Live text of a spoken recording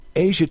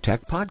Asia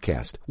Tech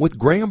Podcast with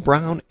Graham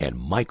Brown and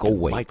Michael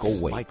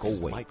Waits.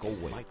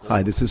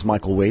 Hi, this is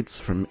Michael Waits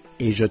from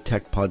Asia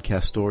Tech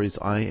Podcast Stories.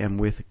 I am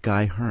with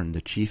Guy Hearn,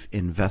 the Chief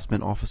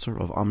Investment Officer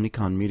of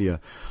Omnicom Media.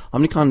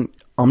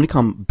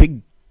 Omnicom,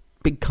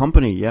 big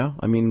company, yeah?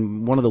 I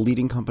mean, one of the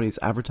leading companies,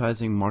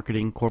 advertising,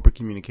 marketing, corporate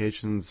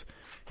communications.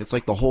 It's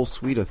like the whole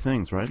suite of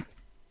things, right?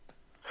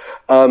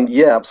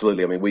 Yeah,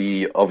 absolutely. I mean,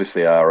 we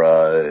obviously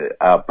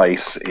our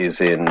base is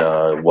in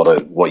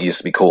what used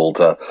to be called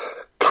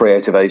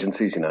creative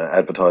agencies,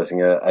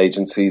 advertising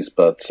agencies.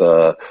 But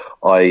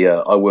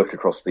I work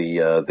across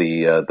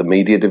the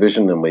media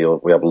division, and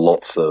we have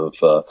lots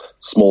of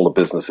smaller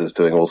businesses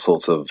doing all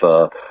sorts of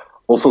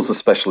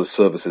specialist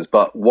services.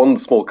 But one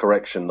small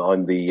correction: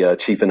 I'm the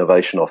Chief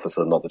Innovation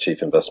Officer, not the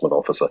Chief Investment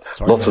Officer.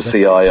 Lots of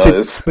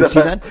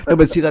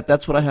CIOs. See,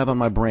 that's what I have on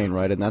my brain,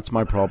 right? And that's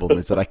my problem,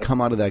 is that I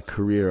come out of that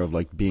career of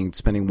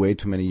spending way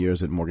too many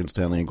years at Morgan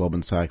Stanley and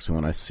Goldman Sachs, and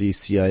when I see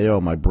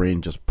CIO, my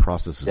brain just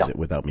processes it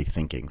without me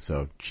thinking.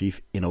 So,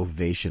 Chief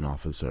Innovation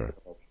Officer.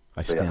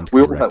 I stand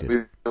corrected.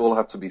 We all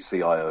have to be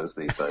CIOs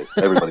these days.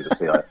 Everybody's a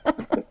CIO.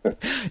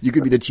 You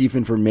could be the Chief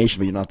Information,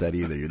 but you're not that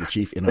either. You're the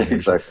Chief Innovation.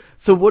 Exactly.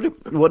 So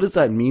what does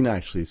that mean,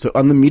 actually? So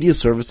on the media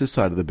services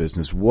side of the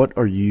business, what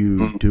are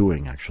you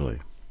doing, actually?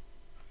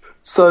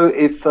 So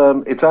if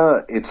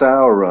it's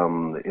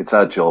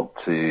our job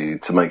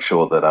to make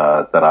sure that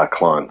our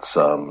clients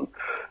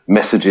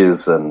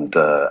messages and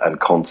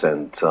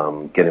content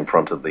get in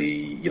front of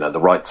the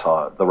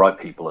right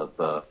people at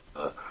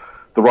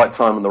the right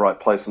time and the right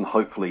place, and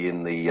hopefully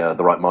in the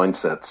right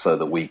mindset, so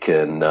that we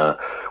can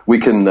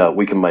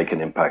make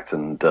an impact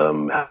and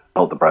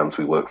help the brands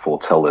we work for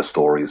tell their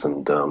stories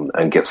and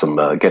get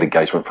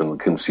engagement from the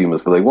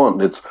consumers that they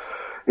want. It's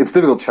a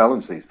difficult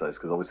challenge these days,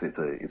 because obviously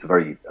it's a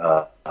very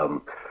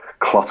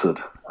cluttered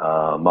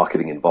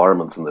marketing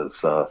environment, and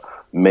there's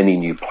many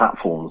new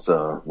platforms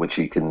which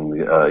you can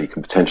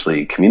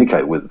potentially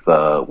communicate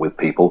with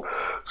people.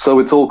 So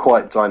it's all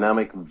quite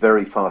dynamic,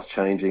 very fast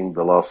changing.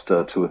 The last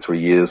 2 or 3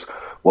 years,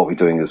 what we're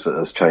doing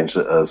has changed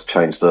a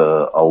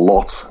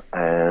lot,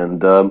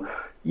 and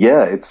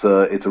it's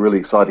a really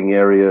exciting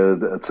area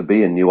to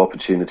be in. New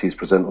opportunities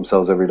present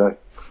themselves every day.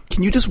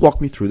 Can you just walk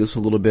me through this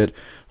a little bit?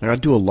 I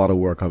do a lot of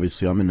work.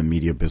 Obviously, I'm in the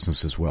media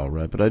business as well,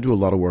 right? But I do a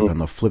lot of work on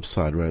the flip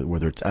side, right?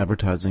 Whether it's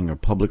advertising or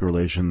public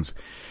relations.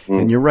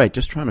 And you're right,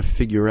 just trying to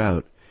figure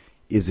out,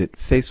 is it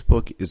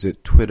Facebook? Is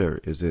it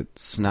Twitter? Is it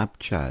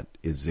Snapchat?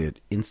 Is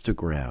it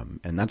Instagram?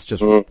 And that's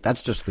just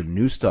the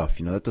new stuff.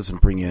 That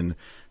doesn't bring in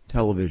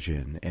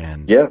television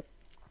and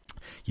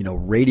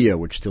radio,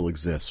 which still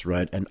exists,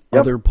 right? And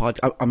other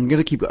I'm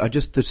going to keep.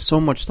 There's so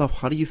much stuff.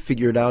 How do you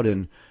figure it out,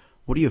 and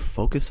what do you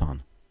focus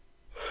on?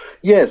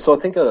 Yeah, so I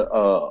think a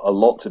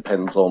lot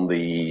depends on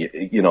the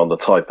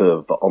type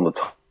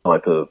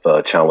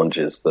of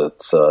challenges that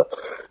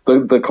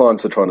the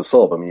clients are trying to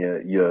solve. I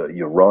mean,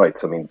 you're right.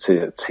 I mean,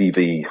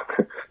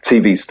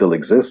 TV still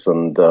exists,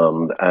 and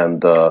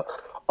a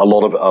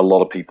lot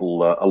of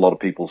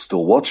people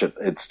still watch it.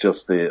 It's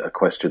just a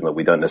question that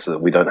we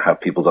don't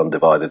have people's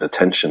undivided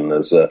attention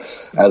as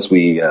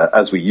we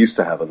used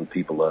to have, and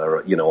people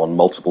are on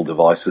multiple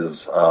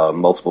devices at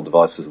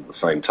the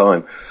same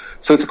time.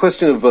 So it's a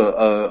question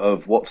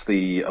of what's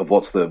the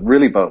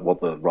really about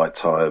what the right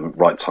time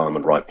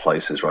and right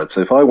place is, right?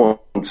 So if I want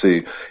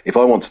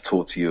to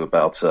talk to you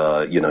about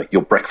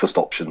your breakfast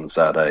options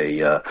at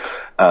a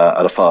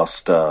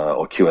fast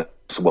or QS,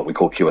 what we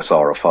call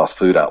QSR, a fast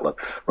food outlet,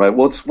 right?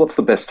 What's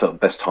the best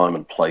time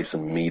and place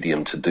and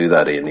medium to do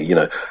that in? Are you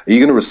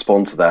going to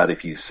respond to that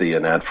if you see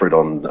an ad for it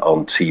on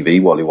TV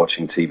while you're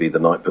watching TV the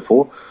night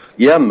before?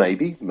 Yeah,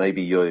 maybe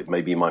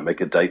you might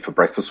make a date for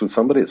breakfast with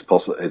somebody. It's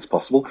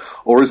possible.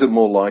 Or is it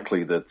more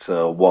likely that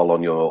while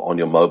on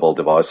your mobile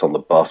device on the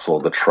bus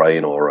or the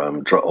train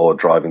or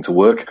driving to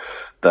work,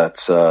 that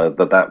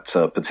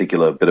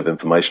particular bit of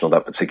information or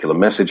that particular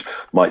message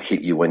might hit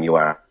you when you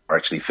are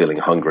actually feeling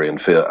hungry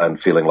and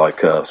feeling like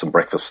some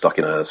breakfast stuck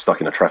in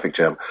a traffic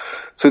jam.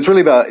 So it's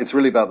really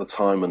about the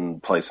time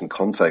and place and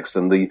context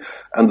and the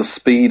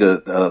speed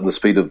of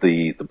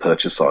the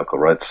purchase cycle,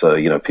 right?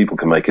 So people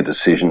can make a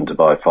decision to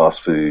buy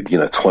fast food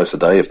twice a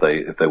day if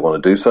they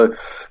want to do so.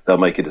 They'll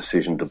make a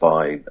decision to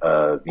buy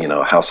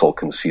a household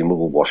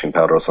consumable, washing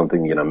powder or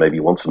something,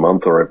 maybe once a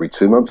month or every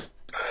 2 months.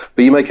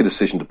 But you make a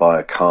decision to buy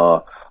a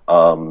car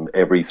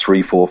every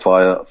 3,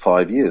 4,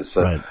 5 years.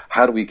 So right.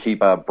 How do we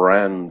keep our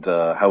brand?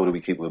 How do we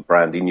keep the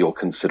brand in your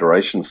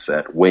consideration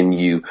set when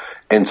you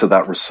enter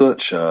that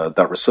research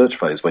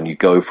phase? When you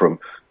go from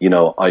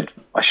I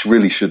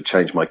really should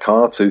change my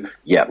car to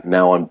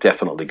now I'm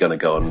definitely going to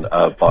go and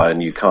buy a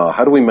new car.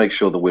 How do we make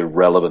sure that we're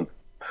relevant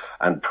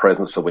and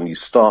present, so when you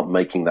start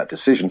making that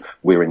decision,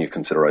 we're in your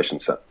consideration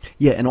set?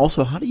 Yeah, and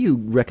also, how do you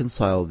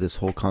reconcile this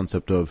whole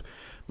concept of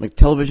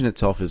television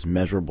itself is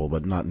measurable,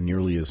 but not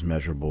nearly as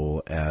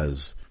measurable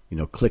as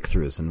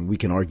click-throughs, and we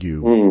can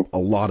argue a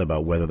lot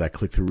about whether that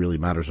click-through really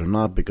matters or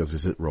not, because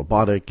is it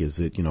robotic? Is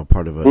it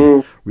part of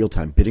a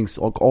real-time bidding?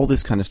 All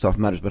this kind of stuff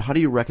matters. But how do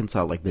you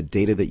reconcile the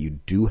data that you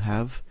do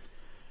have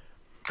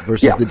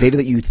versus the data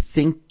that you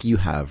think you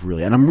have,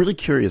 really. And I'm really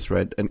curious,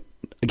 right? And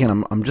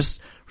again, I'm just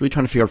really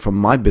trying to figure out from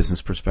my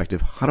business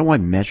perspective, how do I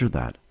measure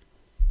that?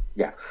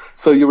 Yeah,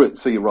 so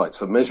you're right.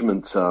 So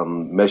measurement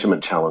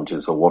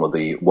challenges are one of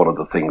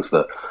the things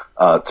that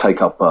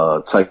take up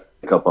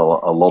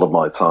a lot of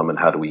my time, and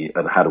how do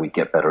we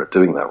get better at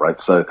doing that, right?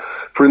 So,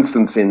 for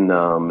instance, in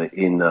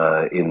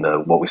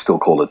what we still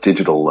call a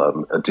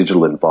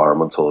digital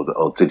environment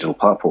or digital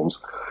platforms,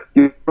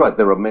 you're right.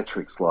 There are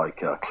metrics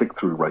like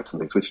click-through rates and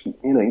things, which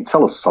you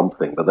tell us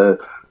something, but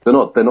they're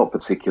not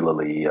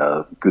particularly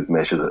good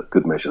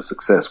measure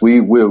success.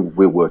 We're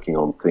working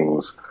on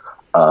things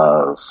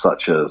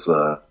such as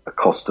a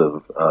cost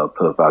of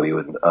per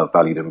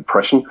valued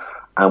impression,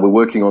 and we're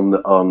working on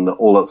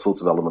all that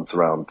sorts of elements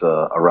around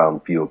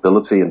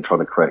viewability and trying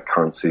to create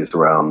currencies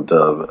around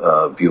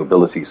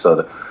viewability,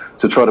 so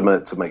to try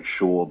to make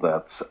sure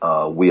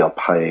that we are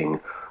paying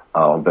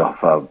on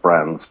behalf of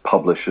brands,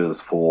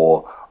 publishers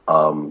for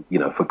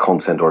for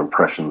content or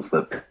impressions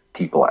that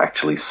people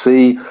actually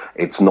see.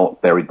 It's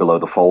not buried below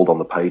the fold on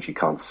the page, you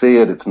can't see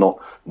it. It's not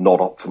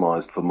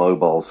optimized for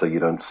mobile, so you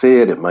don't see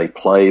it. It may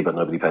play, but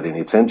nobody paid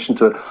any attention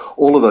to it.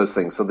 All of those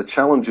things. So the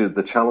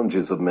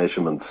challenges of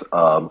measurement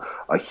are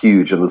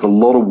huge, and there's a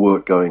lot of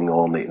work going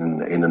on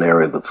in an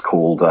area that's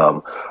called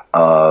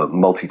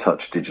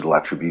multi-touch digital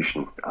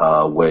attribution,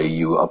 where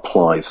you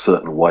apply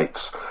certain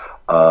weights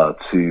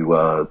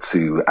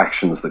to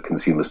actions that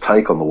consumers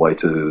take on the way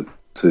to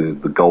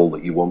the goal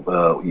that you want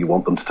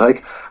them to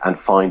take, and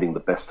finding the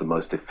best and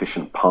most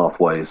efficient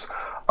pathways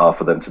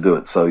for them to do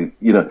it. So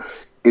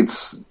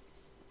it's,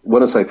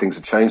 when I say things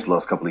have changed the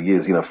last couple of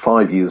years,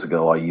 5 years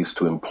ago I used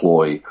to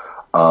employ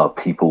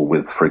people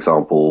with, for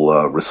example,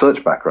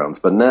 research backgrounds,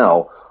 but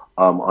now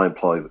I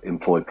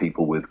employ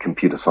people with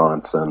computer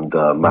science and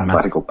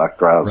mathematical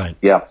backgrounds. Right.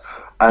 Yeah.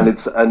 And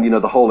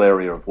the whole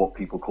area of what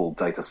people call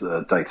data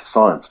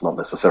science, not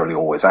necessarily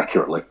always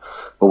accurately,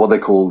 but what they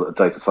call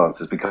data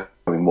science is becoming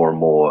more and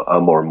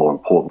more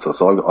important to us.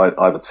 So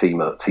I have a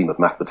team of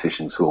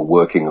mathematicians who are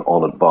working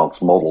on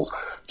advanced models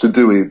to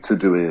do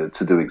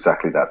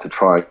exactly that, to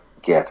try and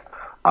get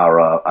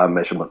our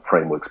measurement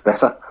frameworks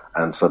better,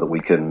 and so that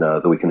we can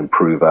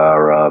improve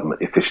our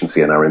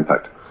efficiency and our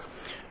impact.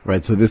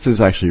 Right, so this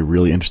is actually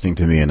really interesting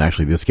to me, and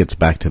actually this gets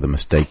back to the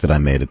mistake that I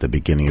made at the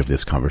beginning of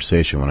this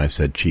conversation when I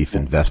said Chief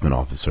Investment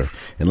Officer.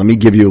 And let me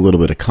give you a little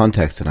bit of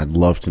context, and I'd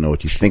love to know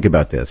what you think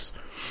about this.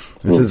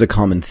 This is a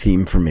common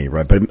theme for me,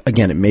 right? But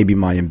again, it may be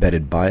my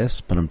embedded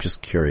bias, but I'm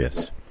just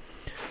curious.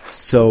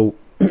 So,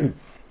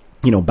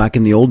 back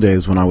in the old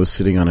days when I was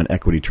sitting on an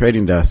equity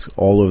trading desk,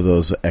 all of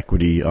those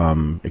equity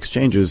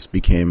exchanges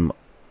became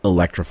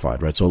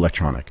electrified, right? So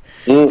electronic.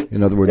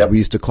 In other words, we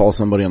used to call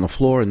somebody on the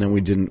floor, and then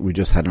we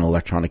just had an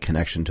electronic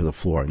connection to the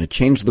floor, and it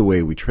changed the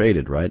way we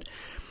traded, right?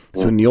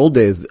 So in the old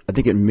days, I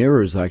think it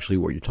mirrors actually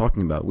what you're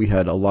talking about. We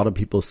had a lot of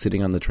people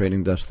sitting on the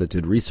trading desk that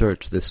did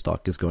research. This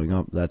stock is going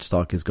up, that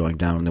stock is going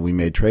down, and then we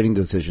made trading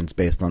decisions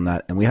based on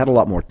that. And we had a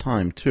lot more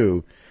time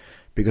too,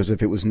 because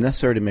if it was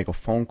necessary to make a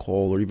phone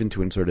call or even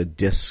to insert a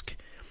disk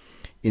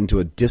into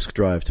a disk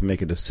drive to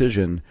make a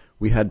decision,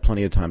 we had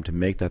plenty of time to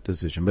make that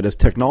decision. But as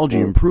technology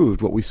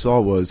improved, what we saw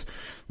was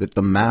that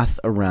the math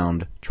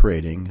around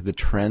trading, the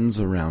trends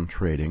around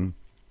trading,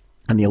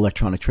 and the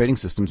electronic trading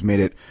systems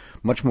made it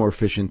much more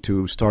efficient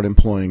to start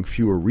employing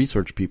fewer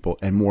research people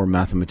and more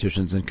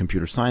mathematicians and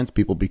computer science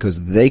people,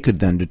 because they could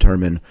then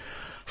determine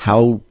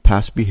how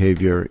past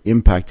behavior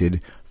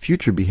impacted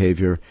future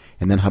behavior,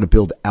 and then how to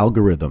build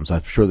algorithms.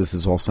 I'm sure this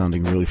is all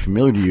sounding really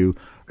familiar to you,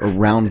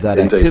 around that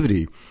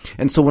activity.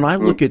 And so when I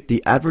look at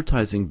the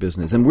advertising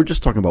business, and we're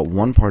just talking about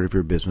one part of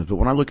your business, but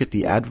when I look at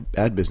the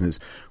ad business,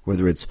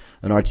 whether it's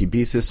an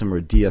RTB system or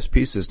a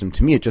DSP system,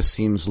 to me it just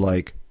seems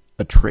like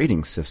a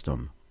trading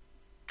system.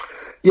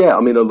 Yeah,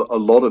 I mean, a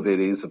lot of it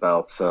is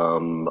about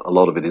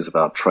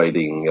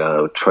trading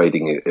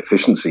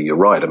efficiency. You're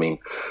right. I mean,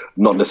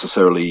 not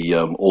necessarily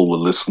all the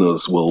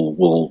listeners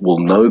will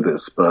know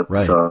this, but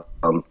right.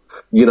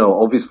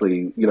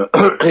 Obviously,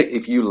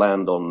 if you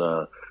land on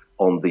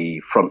the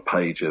front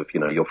page of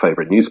your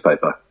favorite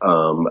newspaper,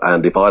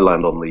 and if I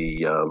land on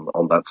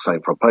that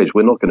same front page,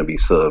 we're not going to be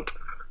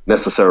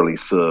necessarily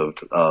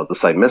served the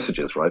same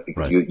messages, right?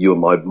 Because right. You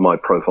and my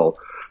profile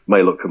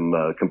may look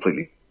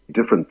completely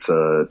different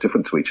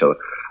to each other,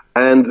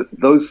 and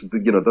those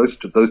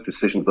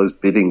decisions, those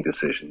bidding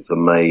decisions, are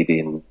made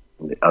in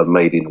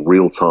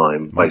real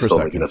time based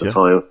on the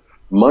time.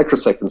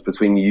 Microseconds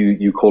between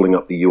you calling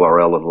up the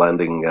URL and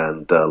landing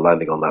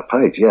on that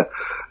page. Yeah,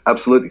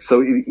 absolutely.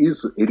 So it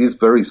is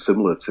very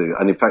similar to,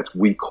 and in fact,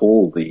 we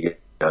call the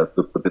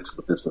bits of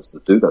the business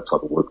that do that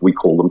type of work, we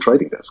call them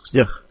trading desks.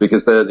 Yeah,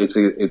 because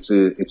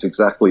it's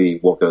exactly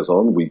what goes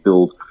on. We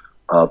build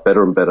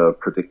better and better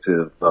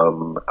predictive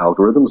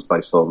algorithms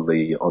based on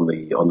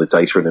the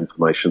data and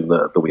information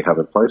that we have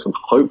in place, and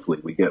hopefully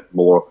we get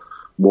more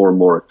and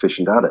more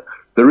efficient at it.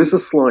 There is a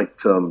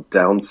slight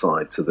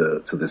downside to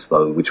this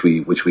though, which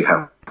we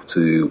have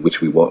to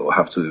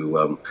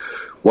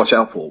watch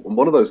out for. And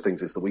one of those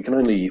things is that we can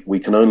only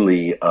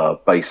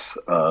base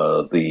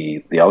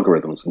the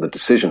algorithms and the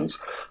decisions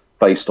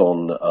based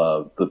on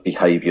the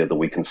behavior that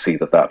we can see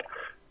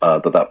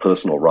that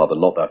person, or rather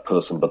not that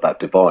person, but that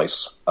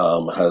device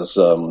has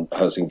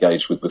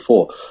engaged with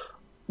before.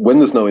 When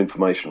there's no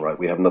information, right,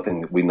 we have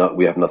nothing.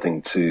 We have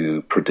nothing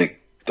to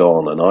predict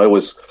on. And I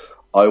always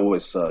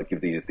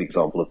give the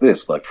example of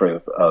this, like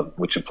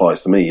which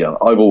applies to me.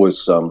 I've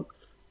always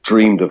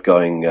dreamed of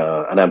going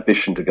an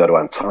ambition to go to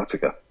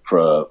Antarctica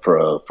for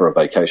a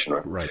vacation,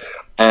 right? Right.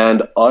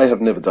 And I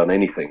have never done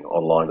anything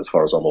online, as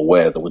far as I'm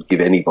aware, that would give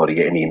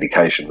anybody any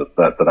indication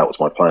that was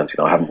my plan.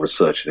 I haven't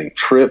researched any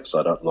trips.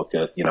 I don't look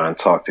at,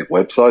 Antarctic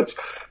websites.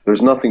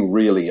 There's nothing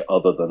really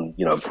other than,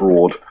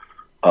 broad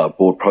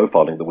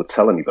profiling that would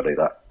tell anybody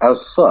that.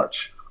 As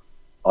such,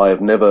 I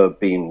have never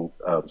been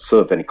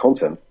served any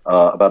content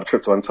about a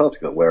trip to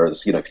Antarctica.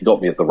 Whereas, if you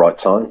got me at the right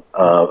time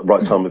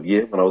of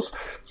year, when I was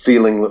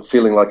feeling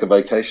like a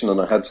vacation and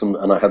I had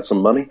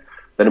some money,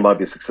 then it might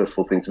be a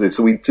successful thing to do.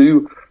 So we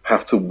do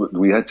have to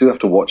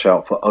watch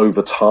out for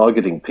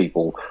over-targeting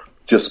people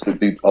just to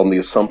be on the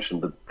assumption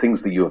that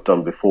things that you have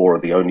done before are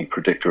the only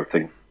predictor of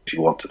things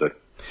you want to do.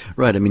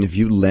 Right. I mean, if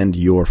you lend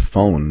your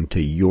phone to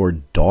your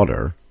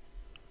daughter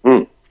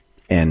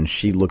and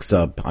she looks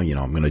up, I'm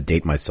going to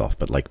date myself,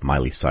 but like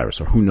Miley Cyrus,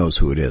 or who knows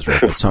who it is,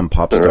 right? But some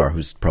pop star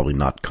who's probably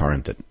not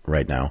current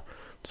right now.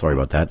 Sorry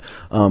about that.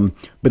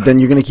 But then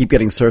you're going to keep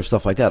getting served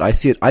stuff like that. I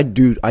see it. I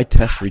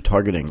test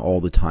retargeting all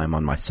the time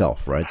on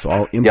myself, right? So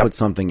I'll input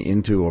something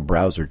into a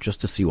browser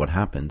just to see what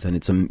happens. And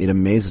it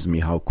amazes me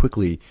how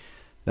quickly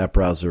that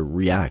browser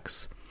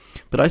reacts.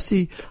 But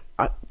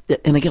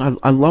and again,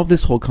 I love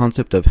this whole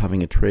concept of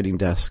having a trading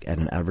desk at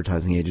an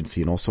advertising agency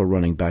and also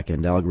running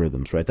back-end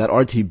algorithms, right? That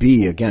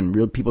RTB, again,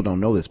 real people don't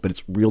know this, but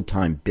it's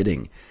real-time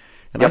bidding.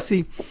 And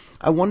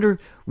I wonder,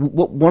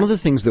 one of the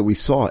things that we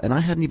saw, and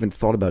I hadn't even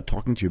thought about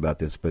talking to you about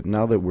this, but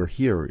now that we're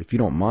here, if you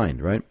don't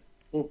mind, right?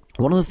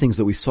 One of the things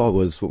that we saw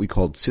was what we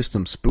called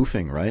system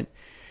spoofing, right?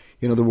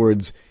 In other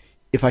words,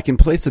 if I can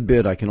place a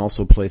bid, I can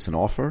also place an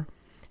offer.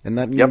 And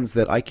that means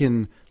that I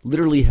can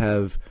literally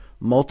have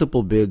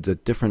multiple bids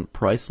at different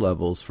price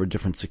levels for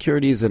different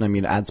securities. And I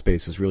mean, ad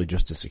space is really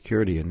just a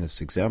security in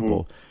this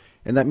example.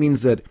 And that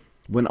means that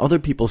when other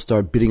people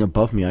start bidding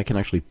above me, I can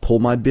actually pull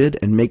my bid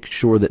and make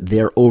sure that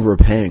they're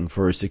overpaying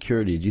for a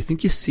security. Do you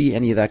think you see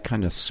any of that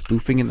kind of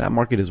spoofing in that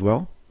market as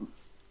well?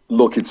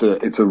 Look, it's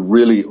a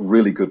really,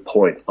 really good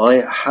point.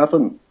 I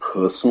haven't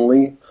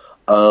personally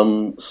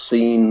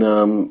seen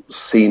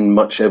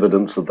much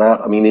evidence of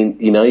that. I mean,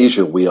 in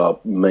Asia, we are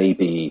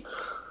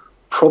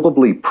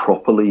probably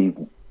properly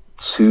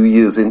 2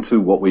 years into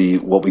what we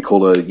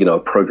call a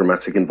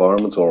programmatic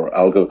environment or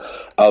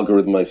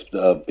algorithm-based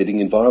bidding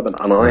environment,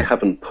 and I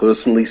haven't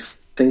personally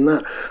seen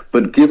that.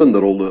 But given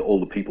that all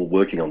the people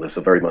working on this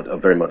are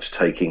very much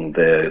taking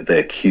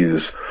their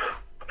cues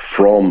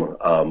from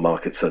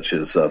markets such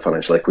as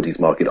financial equities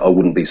market, I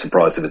wouldn't be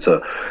surprised if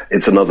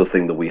it's another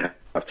thing that we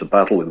have to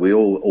battle with. We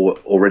all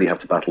already have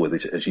to battle with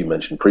it, as you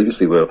mentioned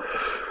previously.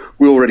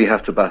 We already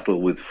have to battle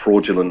with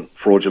fraudulent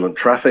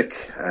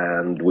traffic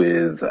and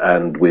with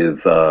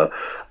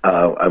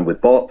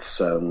bots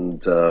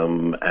and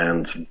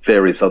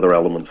various other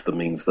elements. That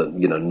means that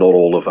not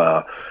all of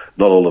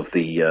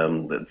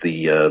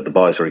the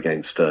buys are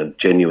against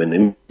genuine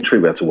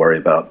inventory. We have to worry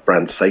about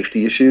brand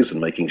safety issues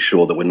and making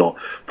sure that we're not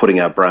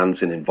putting our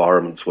brands in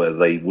environments where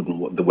they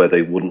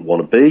wouldn't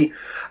want to be.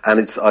 And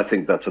I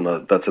think that's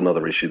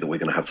another issue that we're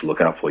going to have to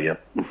look out for.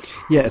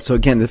 Yeah. So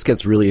again, this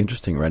gets really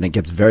interesting, right? And it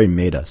gets very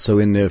meta. So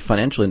in the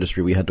financial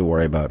industry, we had to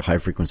worry about high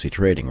frequency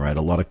trading, right?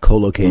 A lot of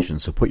co-location.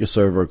 So put your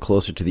server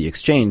closer to the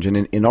exchange. And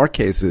in our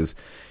cases,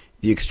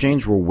 the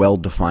exchange were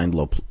well-defined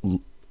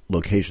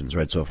locations,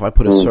 right? So if I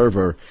put a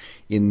server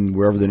in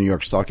wherever the New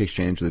York Stock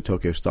Exchange or the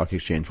Tokyo Stock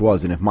Exchange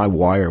was, and if my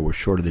wire was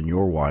shorter than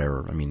your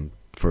wire, I mean,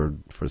 for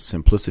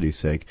simplicity's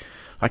sake,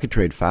 I could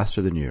trade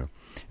faster than you.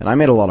 And I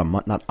made a lot of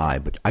money,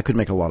 but I could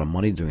make a lot of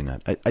money doing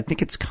that. I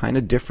think it's kind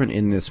of different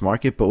in this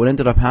market, but what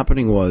ended up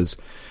happening was,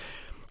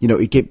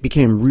 it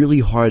became really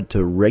hard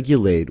to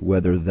regulate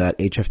whether that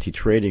HFT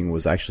trading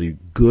was actually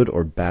good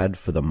or bad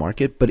for the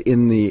market. But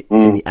in the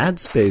ad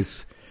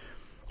space,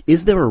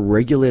 is there a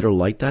regulator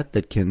like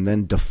that can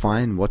then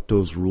define what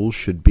those rules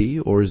should be,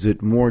 or is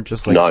it more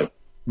just like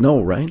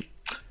no, right?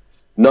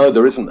 No,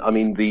 there isn't. I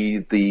mean,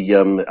 the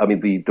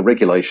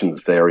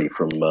regulations vary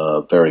from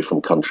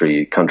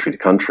country to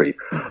country,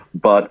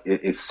 but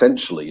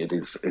essentially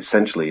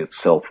it's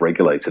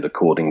self-regulated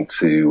according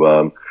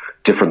to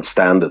different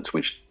standards,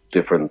 which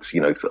different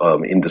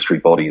industry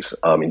bodies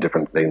in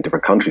different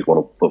countries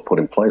want to put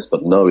in place.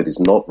 But no, it is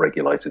not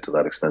regulated to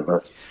that extent.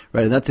 No.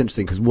 Right, and that's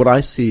interesting because what I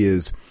see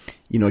is,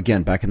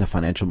 again, back in the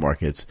financial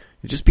markets,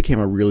 it just became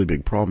a really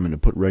big problem, and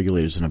it put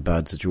regulators in a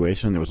bad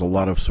situation. There was a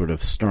lot of sort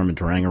of sturm and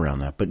drang around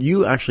that. But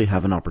you actually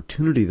have an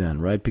opportunity then,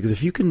 right? Because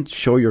if you can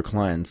show your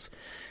clients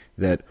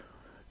that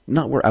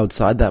not we're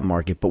outside that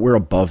market, but we're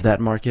above that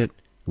market,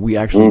 We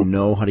actually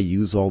know how to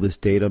use all this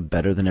data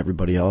better than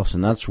everybody else,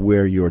 and that's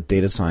where your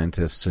data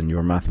scientists and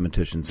your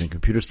mathematicians and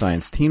computer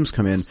science teams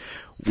come in.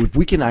 If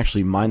we can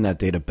actually mine that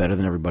data better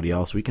than everybody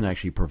else, we can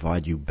actually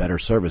provide you better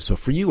service. So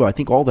for you, I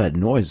think all that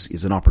noise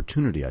is an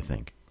opportunity, I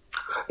think.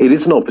 It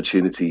is an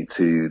opportunity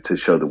to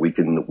show that we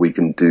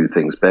can do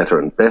things better,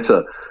 and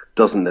better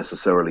doesn't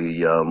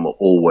necessarily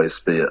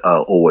always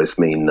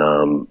mean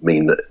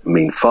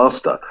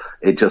faster.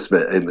 It just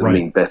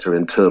mean better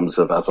in terms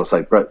of, as I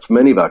say, for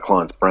many of our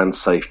clients, brand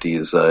safety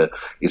is a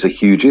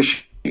huge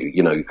issue.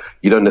 You know,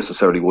 you don't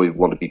necessarily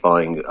want to be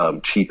buying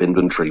cheap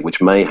inventory,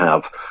 which may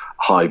have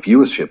high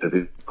viewership if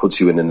it puts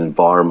you in an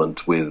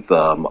environment with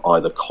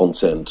either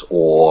content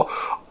or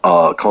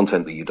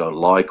content that you don't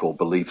like, or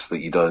beliefs that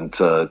you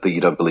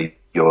don't believe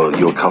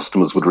your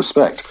customers would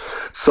respect.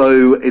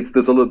 So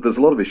there's a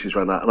lot of issues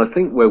around that, and I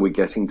think where we're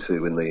getting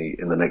to in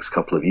the next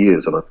couple of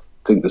years, and I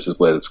think this is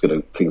where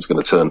things are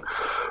going to turn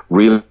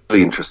really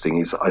interesting,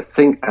 is I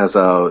think as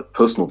our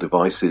personal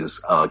devices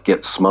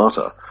get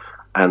smarter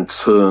and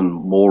turn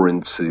more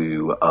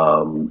into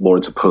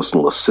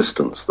personal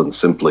assistants than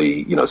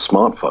simply, you know,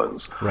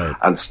 smartphones, right,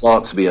 and you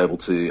start to be able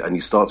to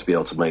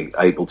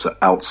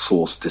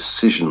outsource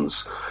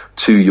decisions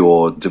to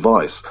your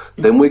device,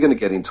 then we're going to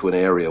get into an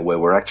area where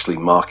we're actually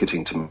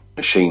marketing to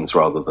machines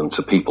rather than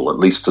to people, at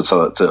least to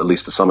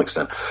some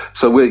extent.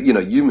 So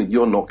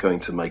you're not going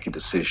to make a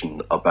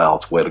decision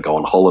about where to go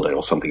on holiday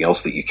or something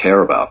else that you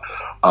care about.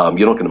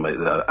 You're not going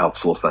to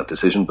outsource that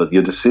decision, but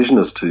your decision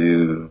as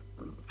to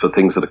for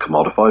things that are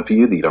commodified for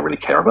you that you don't really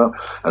care about,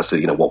 as to,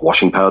 you know, what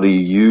washing powder you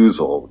use,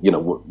 or, you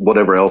know,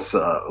 whatever else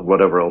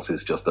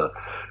is just a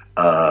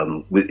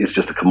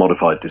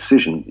commodified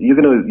decision. You're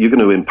going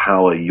to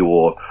empower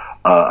your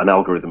an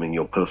algorithm in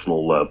your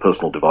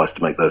personal device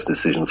to make those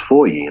decisions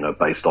for you, you know,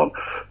 based on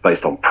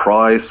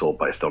price, or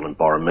based on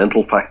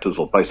environmental factors,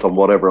 or based on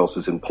whatever else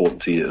is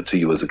important to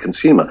you as a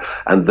consumer.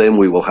 And then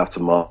we will have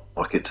to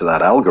market to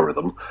that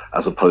algorithm,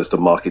 as opposed to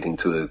marketing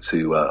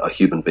to a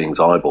human being's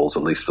eyeballs,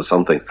 at least for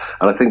something.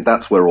 And I think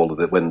that's where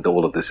when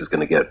all of this is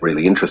going to get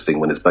really interesting,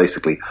 when it's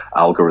basically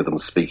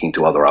algorithms speaking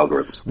to other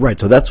algorithms. Right.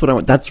 So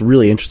that's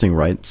really interesting,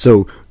 right?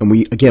 So, and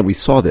we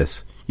saw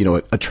this. You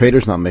know, a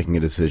trader's not making a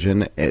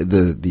decision,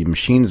 the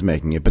machine's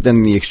making it, but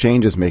then the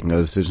exchange is making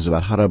those decisions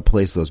about how to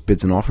place those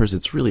bids and offers.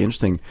 It's really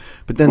interesting.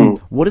 But then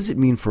what does it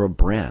mean for a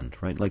brand,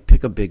 right? Like,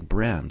 pick a big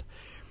brand.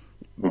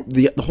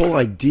 The whole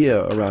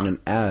idea around an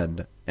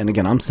ad, and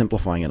again, I'm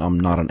simplifying it. I'm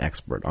not an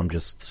expert. I'm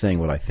just saying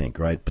what I think,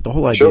 right? But the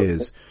whole idea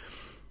is,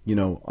 you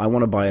know, I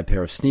want to buy a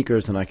pair of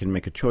sneakers, and I can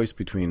make a choice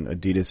between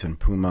Adidas and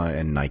Puma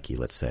and Nike,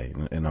 let's say.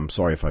 And I'm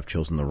sorry if I've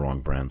chosen the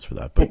wrong brands for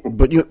that,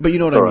 but you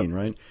know what I mean,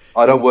 right?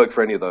 I don't work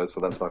for any of those, so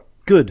that's fine.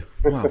 Good.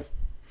 Wow.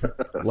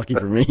 Lucky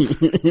for me.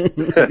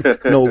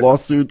 No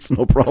lawsuits,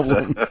 no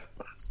problems.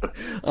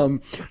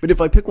 But if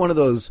I pick one of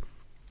those,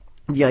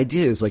 the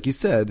idea is, like you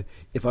said,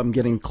 if I'm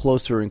getting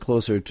closer and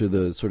closer to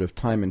the sort of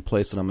time and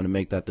place that I'm going to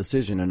make that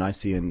decision, and I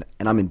see and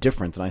I'm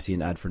indifferent, and I see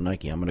an ad for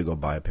Nike, I'm going to go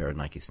buy a pair of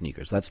Nike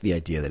sneakers. That's the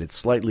idea, that it's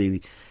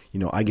slightly, you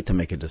know, I get to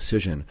make a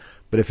decision.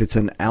 But if it's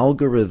an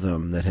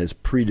algorithm that has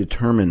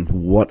predetermined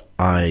what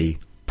I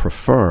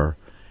prefer,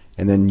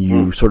 and then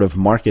you sort of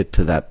market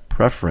to that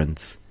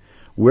preference,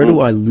 where do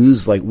I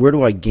lose, like, where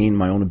do I gain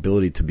my own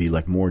ability to be,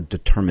 like, more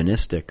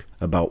deterministic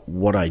about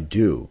what I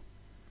do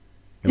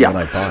and what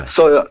I buy?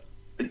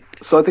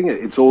 So I think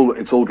it's all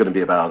going to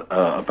be about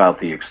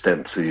the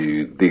extent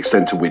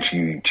to which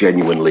you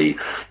genuinely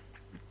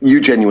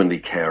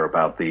care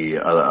about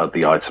the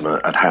item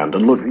at hand.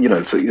 And look, you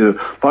know, so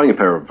buying a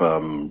pair of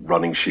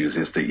running shoes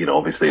is, to, you know,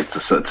 obviously it's to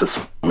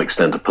some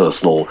extent a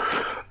personal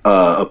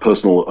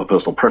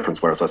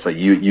preference. Whereas I say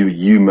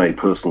you may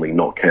personally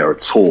not care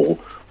at all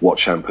what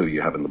shampoo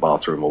you have in the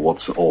bathroom, or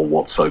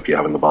what soap you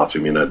have in the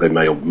bathroom. You know, they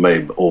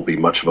may all be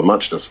much of a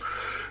muchness.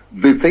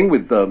 The thing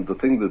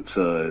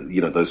that you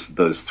know,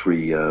 those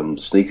three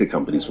sneaker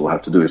companies will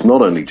have to do is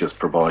not only just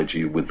provide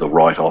you with the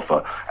right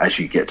offer as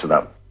you get to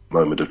that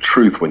moment of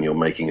truth when you're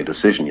making a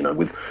decision. You know,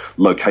 with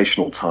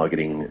locational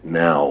targeting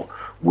now,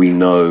 we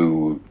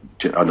know.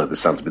 I know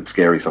this sounds a bit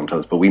scary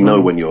sometimes, but we know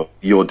when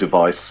your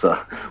device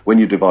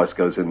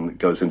goes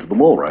into the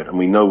mall, right? And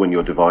we know when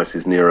your device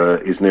is near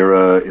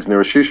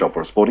a shoe shop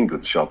or a sporting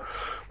goods shop.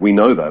 We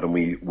know that, and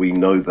we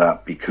know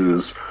that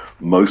because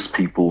most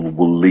people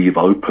will leave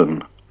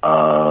open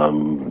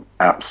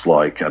apps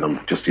like,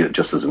 and just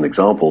as an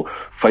example,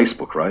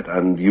 Facebook, right?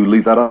 And you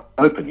leave that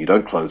open. You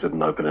don't close it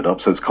and open it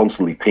up, so it's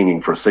constantly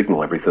pinging for a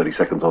signal every 30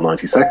 seconds or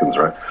 90 seconds,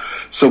 right?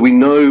 So we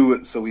know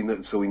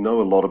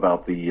a lot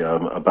about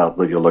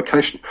your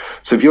location.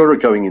 So if you're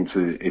going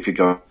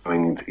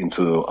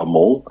into a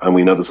mall, and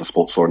we know there's a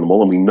sports store in the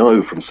mall, and we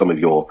know from some of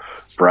your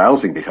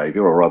browsing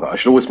behavior, or rather, I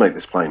should always make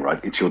this plain,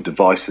 right? It's your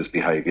device's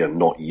behavior,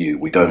 not you.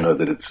 We don't know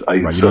that it's a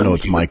right. You don't know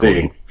it's Michael.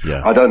 Being.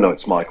 Yeah. I don't know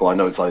it's Michael. I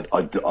know it's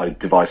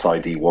device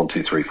ID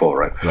 1234,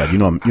 right? Right. You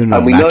know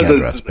MAC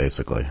address,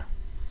 basically.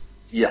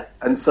 Yeah,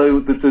 and so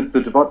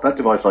that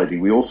device ID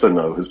we also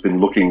know has been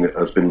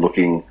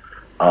looking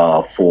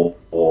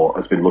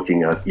has been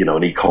looking at,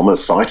 an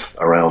e-commerce site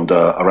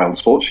around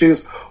sports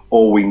shoes,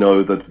 or we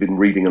know that been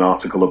reading an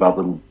article about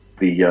the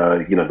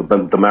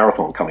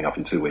marathon coming up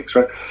in 2 weeks,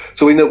 right?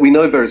 So we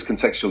know various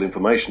contextual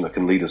information that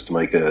can lead us to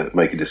make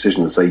a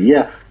decision and say,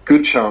 yeah,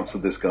 good chance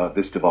that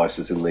this device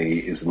is in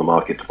the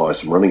market to buy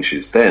some running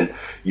shoes. Then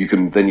you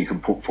can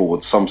put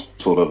forward some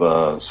sort of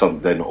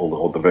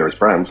all the various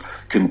brands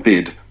can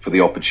bid for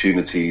the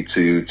opportunity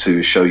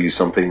to show you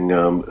something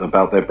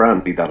about their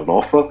brand, be that an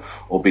offer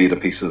or be it a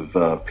piece of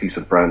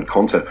brand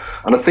content.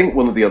 And I think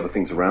one of the other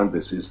things around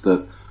this is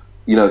that,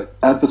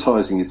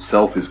 advertising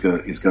itself is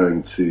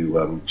going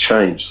to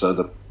change, so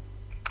that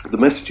the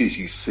messages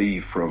you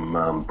see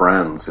from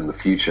brands in the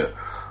future,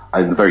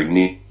 in the very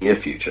near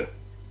future,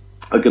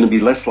 are going to be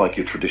less like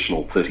your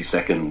traditional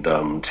 30-second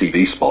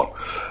TV spot,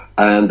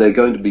 and they're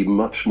going to be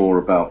much more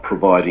about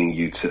providing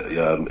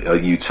a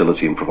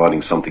utility and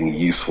providing something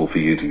useful for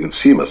you to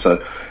consumer.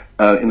 So,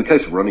 in the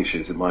case of running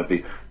shoes, it might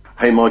be,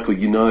 hey, Michael,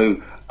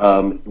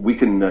 we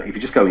can, if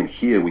you just go in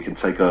here, we can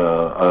take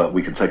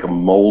a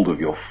mold of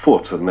your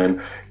foot, and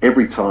then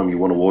every time you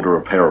want to order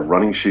a pair of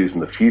running shoes in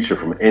the future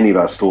from any of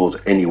our stores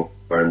anywhere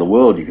in the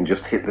world, you can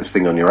just hit this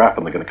thing on your app,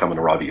 and they're going to come and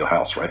arrive at your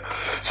house, right?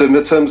 So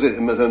in terms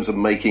of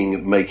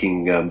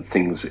making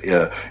things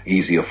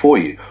easier for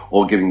you,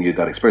 or giving you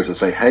that experience, and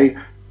say, hey,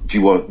 do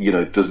you want,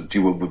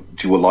 do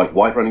you like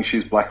white running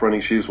shoes, black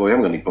running shoes? Well, we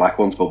haven't got any black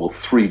ones, but we'll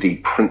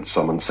 3D print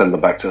some and send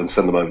them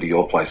over to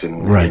your place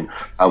in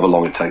however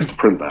long it takes to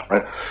print that,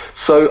 right?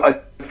 So I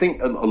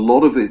think a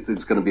lot of it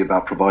is going to be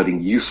about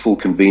providing useful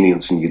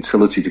convenience and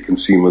utility to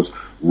consumers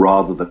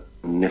rather than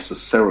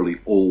necessarily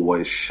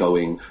always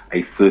showing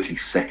a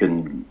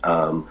 30-second,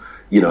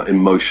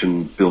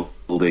 emotion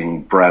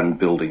building, brand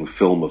building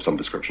film of some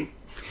description.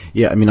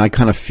 Yeah, I mean, I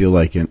kind of feel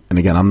like, and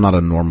again, I'm not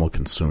a normal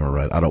consumer,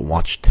 right? I don't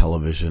watch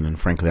television, and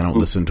frankly, I don't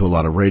listen to a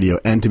lot of radio.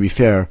 And to be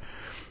fair,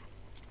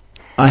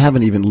 I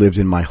haven't even lived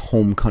in my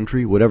home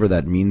country, whatever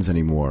that means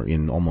anymore,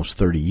 in almost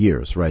 30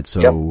 years, right?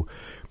 So,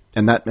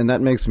 and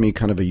that makes me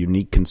kind of a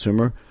unique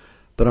consumer.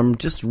 But I'm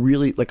just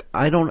really,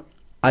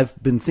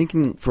 I've been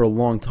thinking for a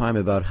long time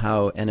about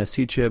how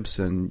NFC chips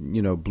and,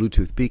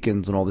 Bluetooth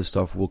beacons and all this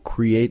stuff will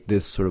create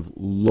this sort of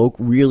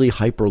really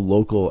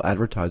hyper-local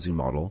advertising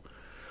model.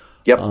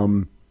 Yep.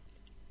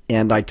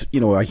 And I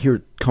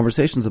hear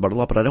conversations about it a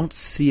lot, but I don't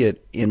see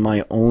it in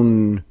my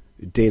own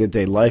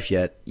day-to-day life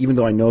yet, even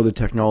though I know the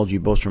technology,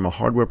 both from a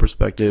hardware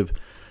perspective,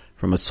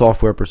 from a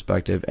software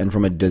perspective, and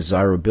from a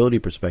desirability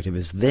perspective,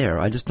 is there.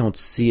 I just don't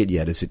see it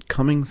yet. Is it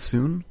coming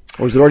soon?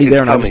 Or is it already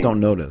there and I just don't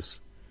notice?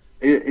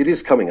 It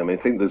is coming. I mean,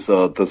 I think there's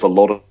a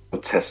lot of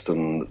test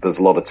and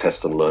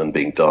learn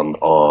being done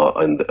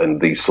in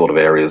these sort of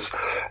areas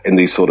at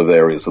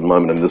the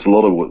moment, and there's a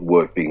lot of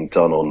work being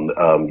done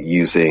on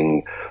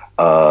using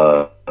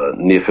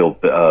near field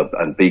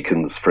and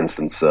beacons, for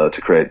instance, to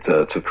create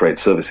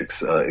service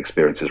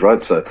experiences,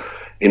 right? So,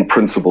 in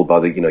principle,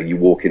 you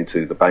walk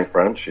into the bank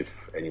branch, if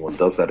anyone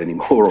does that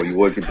anymore, or you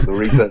walk into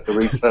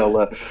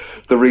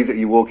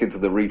you walk into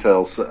the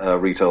retail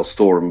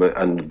store,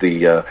 and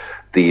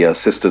the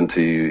assistant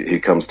who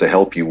comes to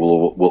help you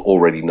will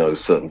already know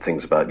certain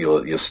things about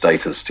your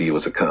status to you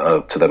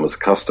to them as a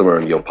customer,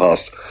 and your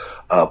past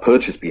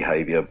purchase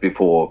behavior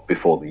before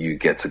you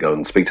get to go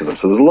and speak to them.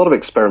 So there's a lot of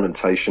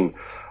experimentation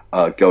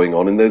going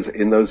on in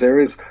those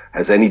areas.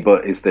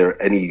 Is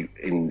there any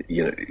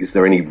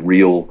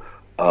real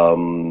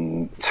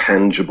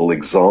tangible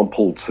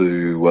example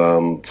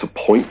to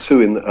point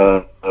to? In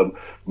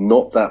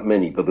not that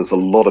many, but there's a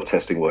lot of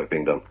testing work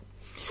being done.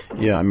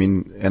 Yeah, I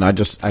mean, and I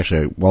just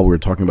actually, while we were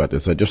talking about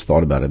this, I just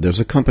thought about it. There's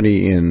a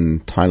company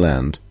in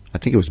Thailand, I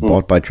think it was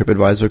bought by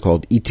TripAdvisor,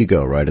 called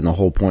Eatigo, right? And the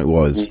whole point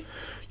was,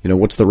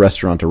 what's the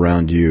restaurant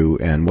around you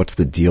and what's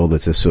the deal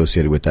that's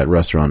associated with that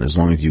restaurant, as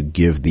long as you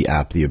give the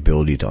app the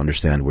ability to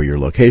understand where your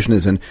location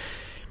is. And,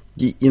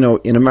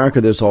 in America,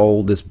 there's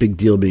all this big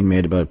deal being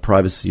made about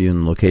privacy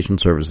and location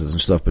services and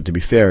stuff. But to be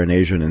fair, in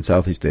Asia and in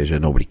Southeast Asia,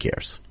 nobody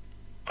cares.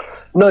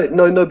 No,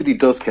 nobody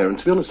does care. And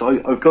to be honest,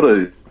 I've got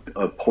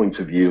a point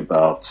of view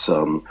about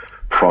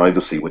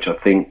privacy, which I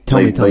think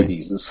maybe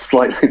is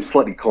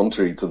slightly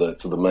contrary to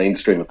the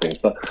mainstream of things.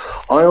 But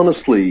I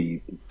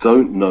honestly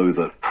don't know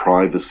that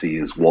privacy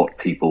is what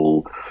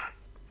people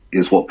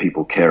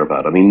care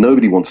about. I mean,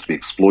 nobody wants to be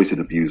exploited,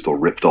 abused, or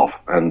ripped off,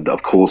 and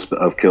of course,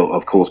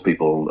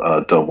 people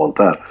don't want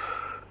that.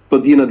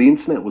 But the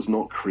internet was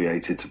not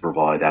created to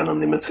provide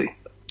anonymity.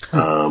 It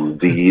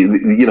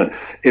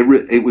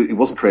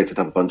wasn't created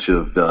to have a bunch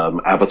of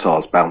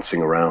avatars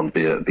bouncing around,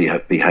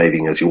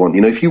 behaving as you want.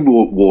 If you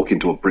walk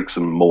into a bricks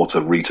and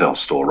mortar retail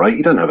store, right,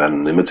 you don't have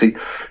anonymity.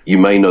 You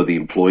may know the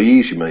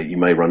employees, you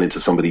may run into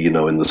somebody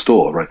in the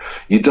store, right?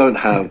 You don't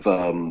have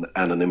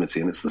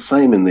anonymity, and it's the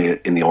same in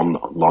the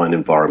online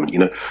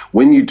environment.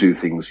 When you do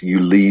things, you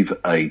leave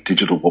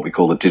what we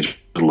call a digital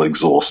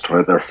exhaust,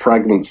 right? There are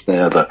fragments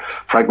there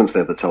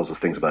that tells us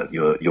things about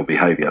your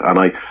behavior. And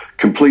I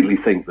completely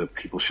think that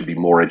people should be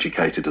more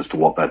educated as to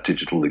what that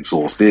digital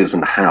exhaust is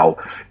and how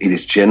it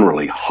is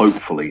generally,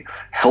 hopefully,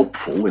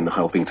 helpful in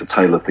helping to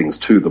tailor things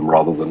to them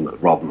rather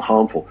than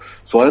harmful.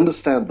 So I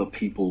understand that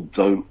people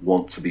don't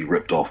want to be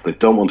ripped off. They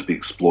don't want to be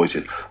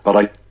exploited. But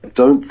I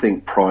don't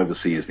think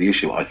privacy is the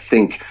issue.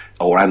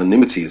 Or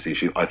anonymity is the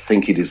issue. I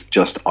think it is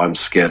just I'm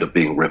scared of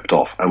being ripped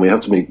off. And we have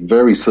to make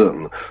very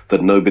certain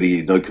that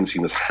no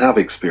consumers have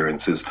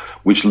experiences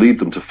which lead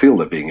them to feel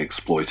they're being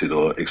exploited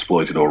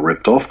or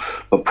ripped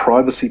off. But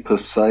privacy per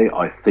se,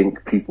 I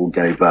think people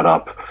gave that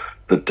up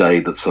the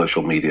day that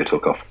social media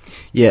took off.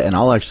 Yeah, and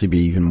I'll actually be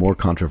even more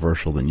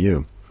controversial than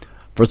you.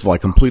 First of all, I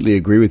completely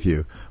agree with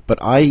you. But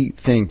I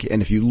think,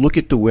 and if you look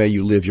at the way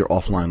you live your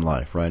offline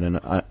life, right, and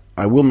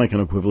I will make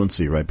an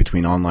equivalency, right,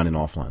 between online and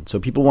offline. So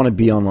people want to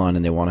be online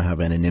and they want to have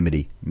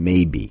anonymity,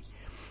 maybe.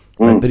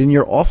 Right? But in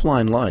your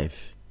offline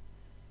life,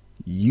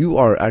 you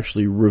are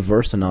actually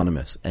reverse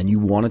anonymous, and you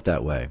want it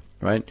that way,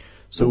 right?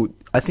 So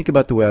I think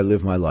about the way I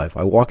live my life.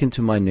 I walk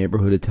into my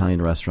neighborhood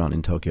Italian restaurant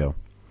in Tokyo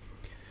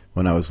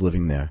when I was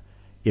living there.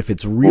 If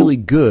it's really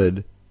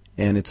good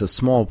and it's a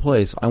small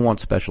place, I want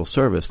special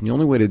service. And the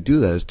only way to do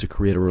that is to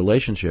create a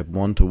relationship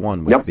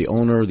one-to-one with the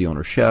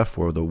owner chef,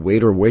 or the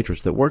waiter or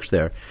waitress that works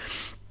there.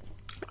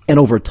 And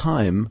over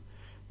time,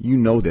 you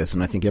know this,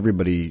 and I think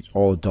everybody,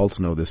 all adults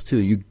know this too,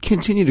 you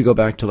continue to go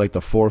back to like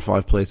the 4 or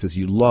 5 places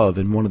you love,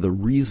 and one of the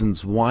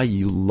reasons why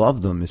you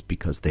love them is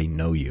because they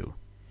know you.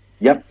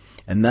 Yep.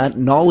 And that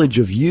knowledge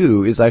of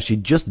you is actually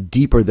just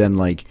deeper than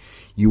like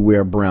you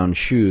wear brown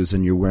shoes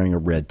and you're wearing a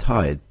red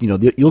tie. You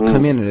know, you'll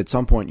come in and at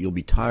some point you'll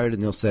be tired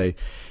and they'll say,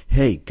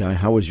 "Hey, guy,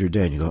 how was your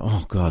day?" And you go,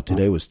 "Oh, God,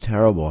 today was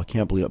terrible. I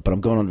can't believe it. But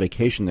I'm going on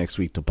vacation next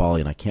week to Bali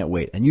and I can't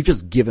wait." And you've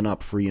just given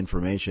up free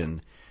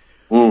information.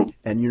 And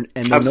you're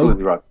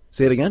absolutely right.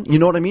 Say it again. You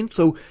know what I mean?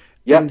 So,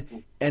 yeah.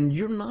 And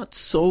you're not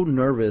so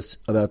nervous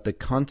about the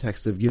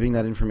context of giving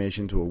that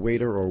information to a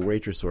waiter or a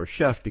waitress or a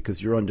chef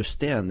because you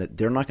understand that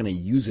they're not going to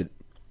use it.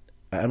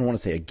 I don't want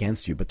to say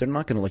against you, but they're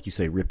not going to, like you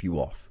say, rip you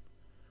off.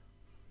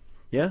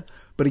 Yeah?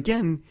 But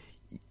again,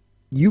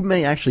 you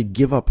may actually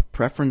give up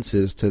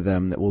preferences to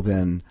them that will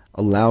then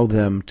allow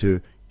them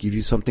to give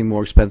you something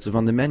more expensive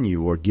on the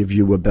menu or give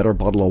you a better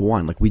bottle of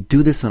wine. Like, we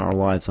do this in our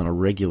lives on a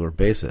regular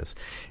basis.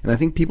 And I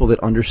think people that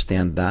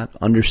understand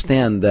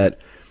that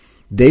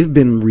they've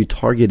been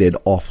retargeted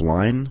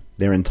offline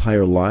their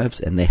entire lives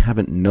and they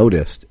haven't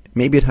noticed.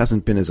 Maybe it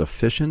hasn't been as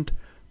efficient,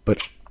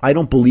 but I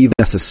don't believe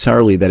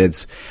necessarily that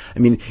it's, I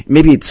mean,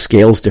 maybe it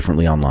scales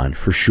differently online,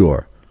 for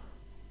sure.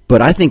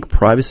 But I think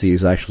privacy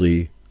is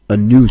actually a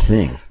new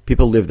thing.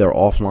 People live their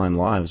offline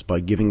lives by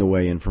giving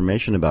away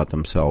information about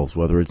themselves,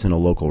 whether it's in a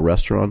local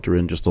restaurant or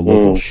in just a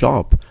local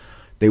shop.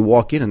 They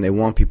walk in and they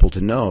want people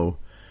to know,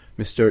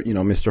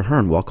 Mr.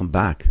 Hearn, welcome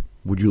back.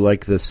 Would you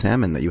like the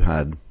salmon that you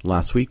had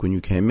last week when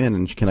you came in?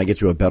 And can I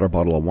get you a better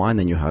bottle of wine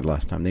than you had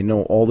last time? They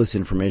know all this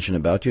information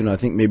about you, and I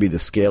think maybe the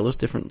scale is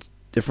different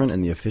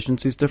and the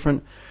efficiency is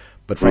different.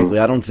 But frankly,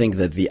 I don't think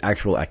that the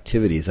actual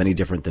activity is any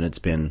different than it's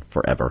been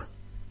forever.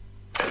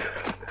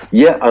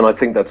 Yeah, and I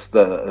think that's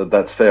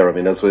fair. I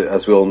mean, as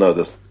we all know,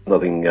 there's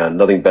nothing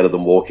better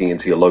than walking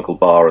into your local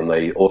bar and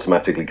they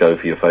automatically go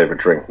for your favorite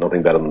drink.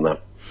 Nothing better than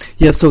that.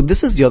 Yeah. So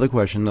this is the other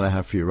question that I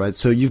have for you, right?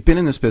 So you've been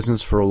in this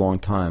business for a long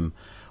time.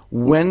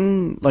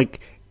 When,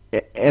 like,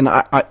 and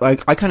I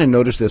kind of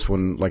noticed this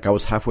when, like, I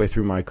was halfway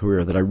through my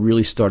career that I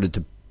really started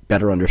to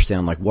better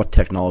understand, like, what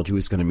technology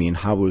was going to mean,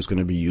 how it was going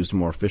to be used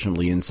more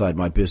efficiently inside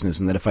my business,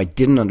 and that if I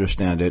didn't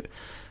understand it,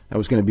 I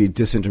was going to be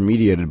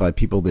disintermediated by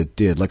people that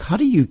did. Like, how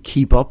do you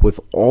keep up with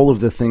all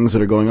of the things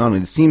that are going on?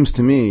 And it seems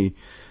to me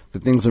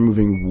that things are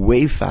moving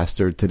way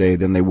faster today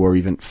than they were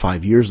even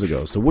 5 years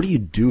ago. So what do you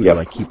do to,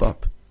 like, keep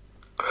up?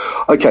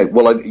 Okay,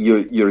 well,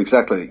 you're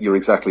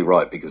exactly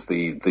right, because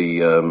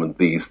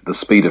the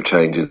speed of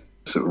change is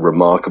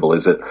remarkable.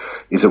 Is it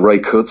Ray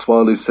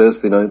Kurzweil who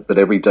says, that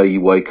every day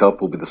you wake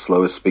up will be the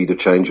slowest speed of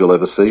change you'll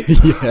ever see?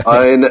 Yeah.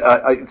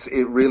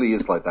 It really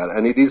is like that,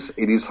 and it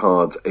is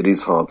hard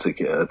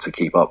to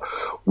keep up.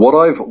 What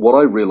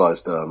I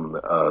realized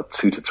 2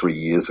 to 3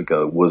 years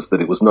ago was that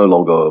it was no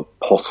longer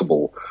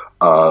possible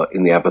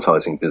in the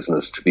advertising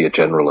business to be a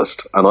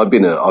generalist, and I've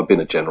been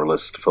a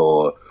generalist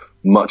for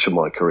much of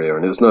my career,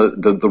 and it was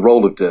the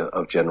role of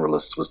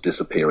generalists was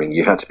disappearing.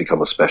 You had to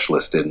become a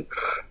specialist in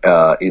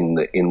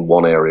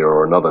one area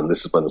or another, and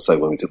this is when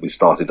we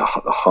started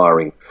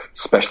hiring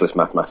specialist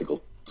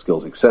mathematical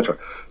skills, etc.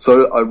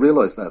 So I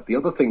realized that the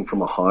other thing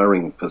from a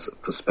hiring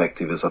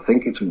perspective is I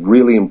think it's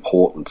really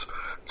important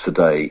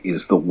today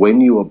is that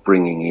when you are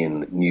bringing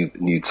in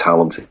new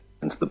talent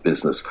into the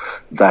business,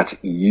 that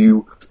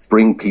you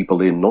bring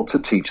people in not to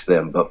teach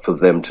them, but for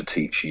them to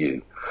teach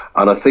you.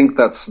 And I think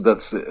that's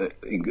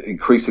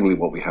increasingly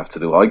what we have to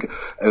do.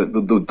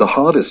 The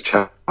hardest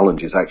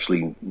challenge is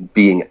actually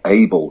being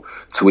able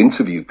to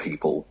interview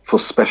people for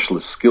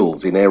specialist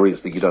skills in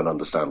areas that you don't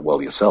understand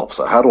well yourself.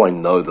 So how do I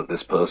know that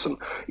this person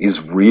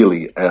is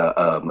really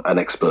an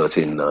expert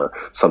in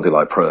something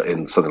like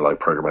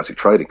programmatic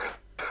trading?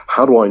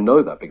 How do I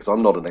know that? Because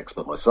I'm not an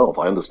expert myself.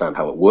 I understand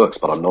how it works,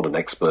 but I'm not an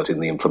expert in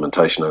the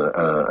implementation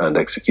and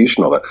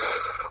execution of it.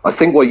 I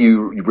think what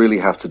you really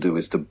have to do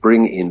is to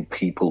bring in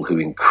people who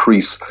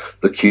increase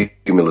the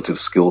cumulative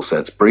skill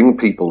sets, bring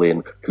people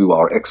in who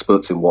are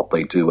experts in what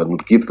they do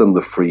and give them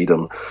the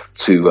freedom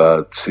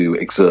to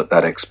exert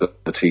that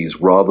expertise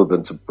rather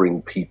than to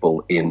bring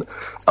people in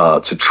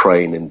to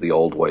train in the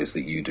old ways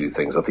that you do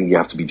things. I think you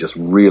have to be just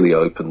really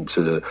open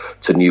to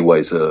new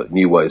ways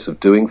of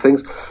doing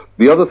things.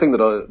 The other thing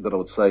that I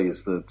would say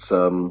is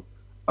that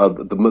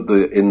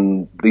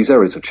in these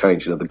areas of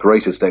change, the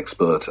greatest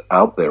expert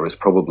out there is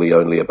probably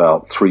only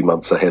about 3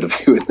 months ahead of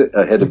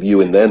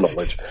you in their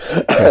knowledge.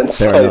 And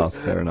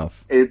fair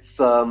enough. It's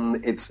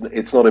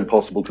not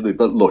impossible to do.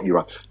 But look, you're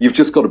right. You've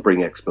just got to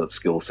bring expert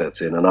skill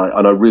sets in, and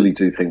I really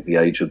do think the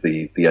age of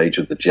the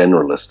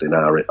generalist in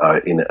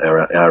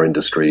our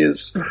industry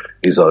is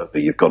over.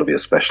 You've got to be a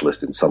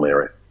specialist in some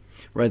area.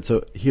 Right,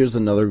 so here's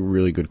another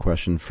really good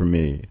question for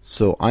me.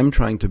 So I'm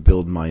trying to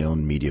build my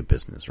own media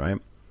business, right?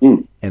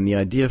 And the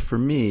idea for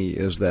me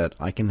is that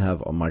I can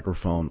have a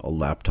microphone, a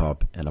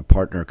laptop, and a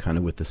partner kind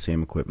of with the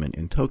same equipment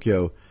in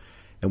Tokyo,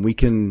 and we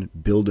can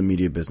build a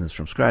media business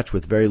from scratch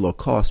with very low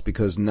cost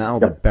because now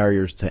the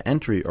barriers to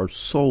entry are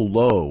so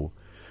low.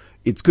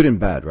 It's good and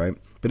bad, right?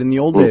 But in the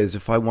old days,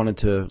 if I wanted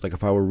to, like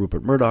if I were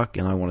Rupert Murdoch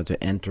and I wanted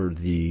to enter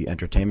the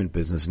entertainment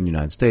business in the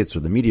United States or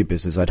the media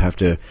business, I'd have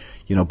to,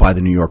 buy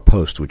the New York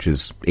Post, which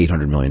is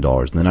 $800 million.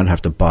 And then I'd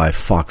have to buy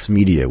Fox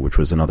Media, which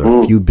was another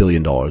few $1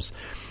 billion,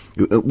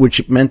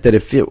 which meant that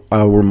if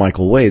I were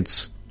Michael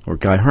Waitz or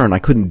Guy Hearn, I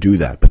couldn't do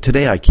that. But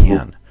today I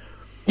can.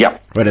 Yeah.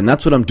 Right, and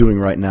that's what I'm doing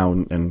right now.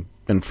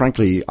 And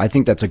frankly, I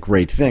think that's a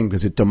great thing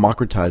because it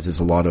democratizes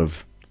a lot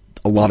of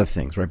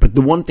things, right? But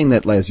the one thing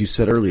that, as you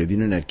said earlier, the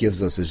internet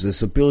gives us is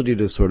this ability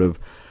to sort of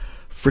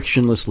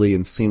frictionlessly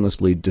and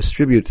seamlessly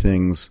distribute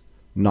things,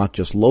 not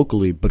just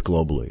locally, but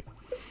globally.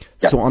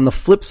 Yeah. So on the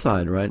flip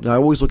side, right, I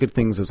always look at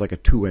things as like a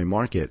two-way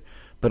market,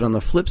 but on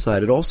the flip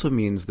side, it also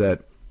means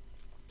that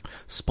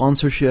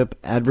sponsorship,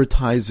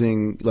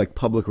 advertising, like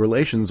public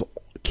relations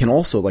can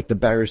also, like the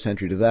barriers to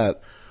entry to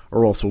that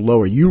are also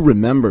lower. You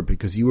remember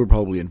because you were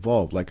probably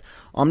involved. Like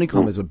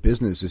Omnicom as a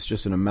business is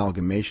just an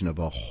amalgamation of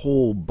a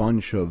whole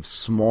bunch of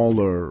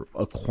smaller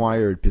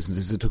acquired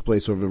businesses that took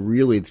place over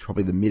really it's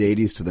probably the mid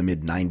 80s to the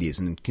mid 90s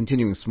and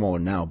continuing smaller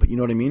now. But you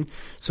know what I mean?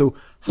 So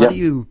what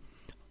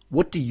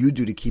do you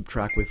do to keep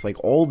track with like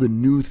all the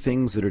new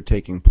things that are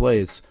taking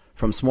place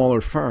from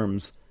smaller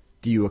firms?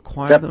 Do you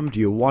acquire them? Do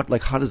you watch?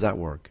 Like how does that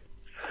work?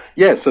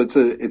 Yeah, so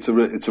it's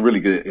a really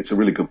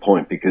good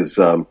point because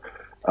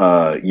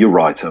you're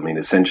right. I mean,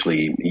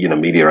 essentially,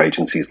 media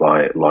agencies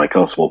like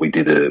us, what we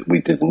did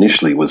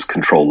initially was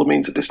control the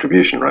means of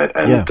distribution, right?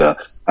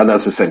 And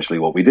that's essentially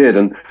what we did,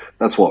 and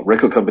that's what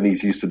record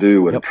companies used to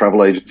do, and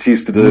travel agents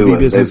used to do, movie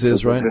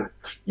businesses, right?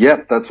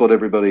 Yeah, that's what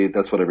everybody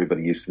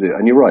used to do.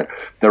 And you're right.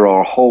 There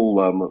are a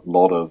whole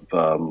lot of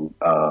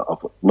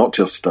not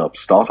just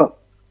startup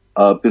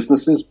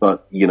businesses,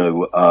 but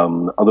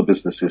other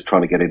businesses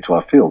trying to get into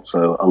our field.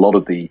 So a lot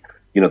of the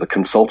the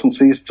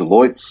consultancies,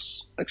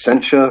 Deloitte's,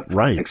 Accenture,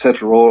 right, et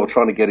cetera, all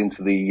trying to get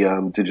into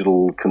the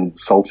digital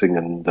consulting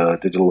and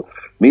digital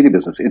media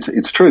business.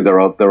 It's true. There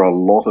are a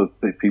lot of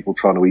people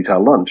trying to eat our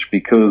lunch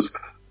because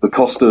the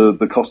cost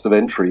of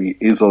entry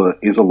is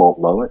a lot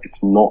lower.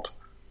 It's not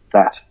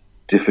that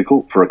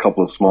difficult for a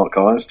couple of smart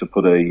guys to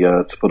put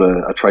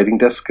a trading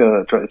desk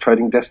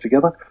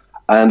together.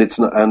 And it's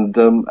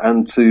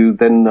and to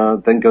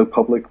then go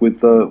public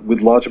with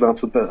large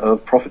amounts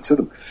of profit to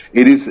them.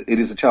 It is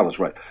a challenge,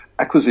 right?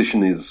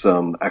 Acquisition is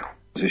one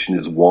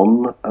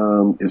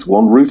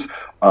route.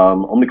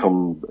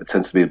 Omnicom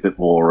tends to be a bit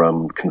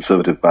more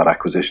conservative about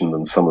acquisition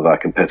than some of our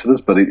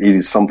competitors, but it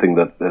is something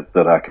that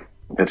our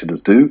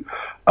competitors do.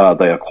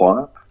 They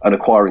acquire, and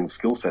acquiring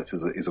skill sets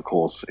is of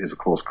course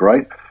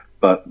great.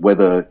 But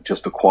whether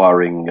just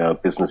acquiring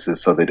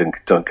businesses so they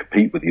don't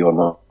compete with you, I'm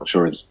not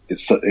sure is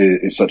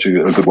such a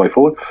good way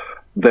forward.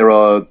 There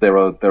are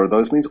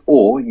those means,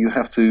 or you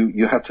have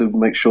to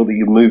make sure that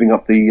you're moving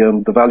up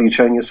the value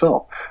chain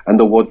yourself, and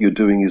that what you're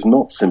doing is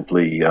not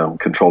simply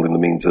controlling the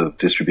means of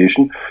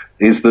distribution,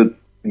 is that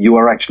you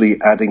are actually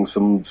adding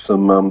some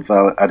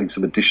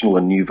additional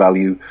and new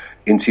value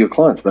into your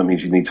clients. That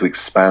means you need to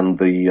expand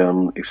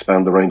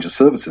the range of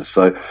services.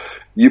 So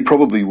you'd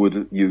probably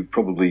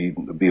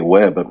be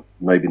aware, but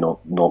maybe not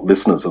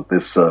listeners of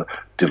this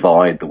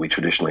divide that we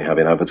traditionally have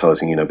in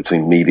advertising,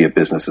 between media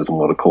businesses and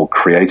what are called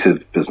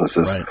creative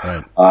businesses.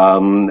 Right.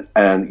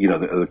 And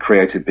the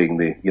creative being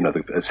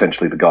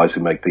essentially the guys who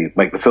make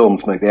the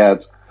films, make the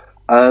ads.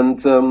 And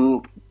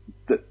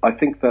I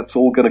think that's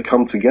all going to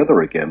come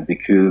together again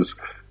because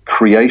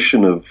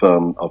creation of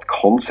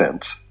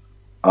content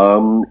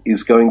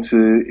is going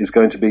to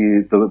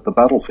be the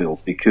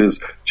battlefield,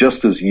 because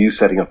just as you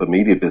setting up a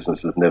media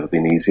business has never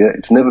been easier,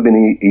 it's never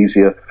been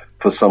easier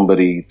for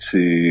somebody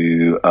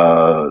to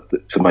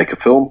make a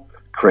film,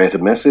 create a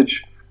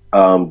message.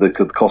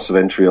 The costs of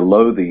entry are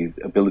low. The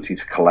ability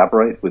to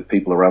collaborate with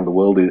people around the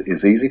world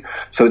is easy.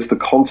 So it's the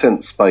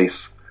content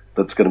space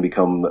that's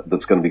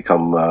going to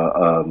become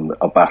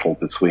a battle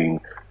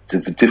between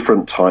the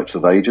different types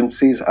of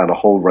agencies and a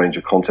whole range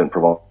of content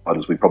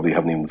providers we probably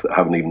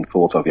haven't even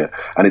thought of yet.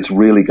 And it's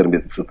really going to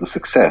be the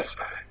success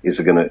is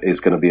going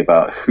to be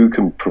about who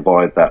can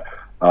provide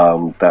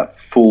that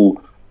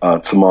full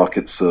to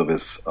market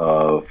service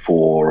for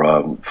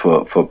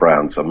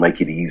brands and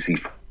make it easy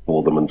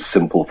for them and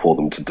simple for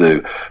them to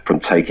do, from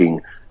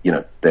taking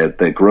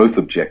their growth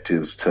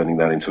objectives, turning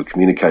that into a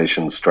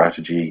communication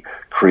strategy,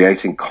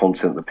 creating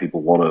content that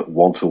people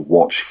want to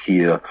watch,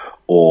 hear,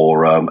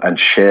 or and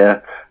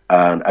share,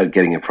 and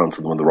getting in front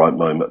of them in the right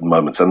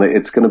moments. And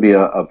it's going to be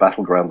a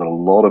battleground that a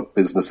lot of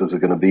businesses are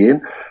going to be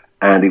in.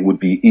 And it would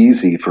be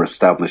easy for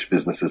established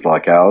businesses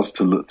like ours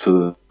to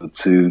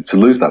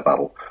lose that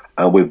battle.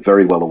 And we're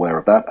very well aware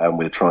of that, and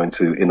we're trying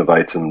to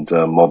innovate and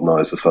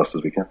modernize as fast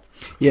as we can.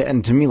 Yeah,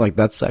 and to me,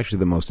 that's actually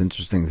the most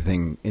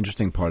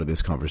interesting part of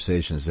this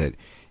conversation is that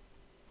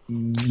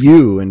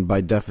you, and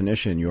by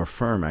definition, your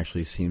firm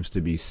actually seems to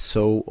be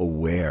so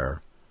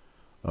aware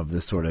of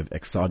this sort of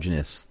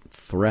exogenous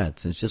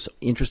threats. It's just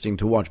interesting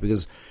to watch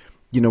because,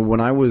 when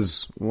I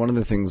was, one of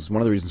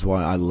the reasons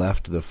why I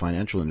left the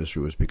financial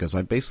industry was because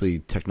I basically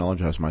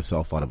technologized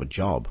myself out of a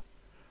job.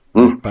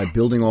 By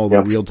building all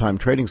the real-time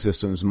trading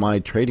systems, my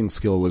trading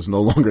skill was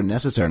no longer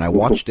necessary, and I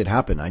watched it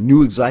happen. I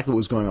knew exactly what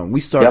was going on.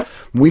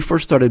 When we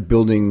first started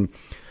building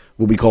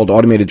what we called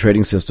automated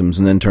trading systems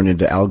and then turned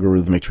into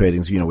algorithmic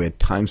tradings, we had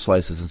time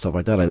slices and stuff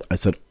like that. I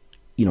said,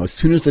 as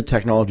soon as the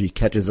technology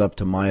catches up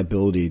to my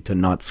ability to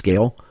not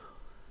scale,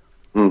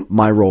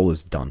 my role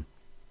is done.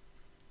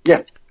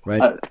 Yeah.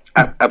 Right?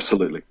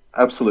 Absolutely.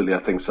 Absolutely, I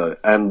think so.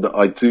 And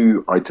I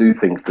do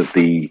think that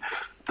the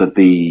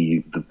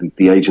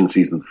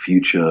agencies of the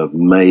future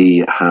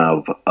may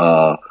have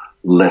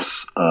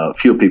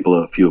fewer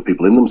people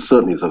in them.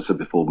 Certainly, as I've said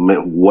before,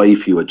 way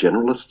fewer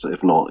generalists,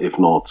 if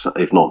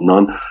not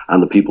none.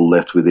 And the people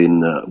left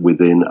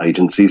within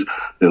agencies,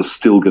 there's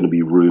still going to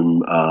be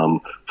room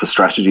for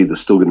strategy.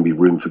 There's still going to be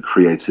room for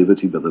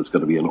creativity, but there's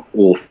going to be an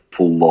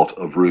awful lot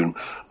of room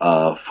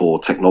for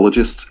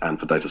technologists and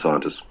for data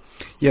scientists.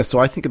 Yeah, so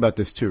I think about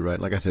this too, right?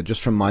 Like I said,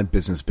 just from my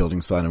business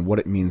building side and what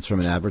it means from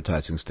an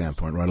advertising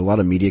standpoint, right? A lot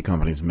of media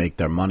companies make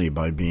their money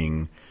by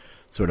being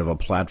sort of a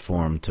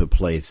platform to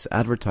place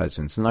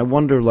advertisements. And I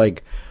wonder,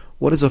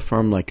 what does a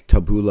firm like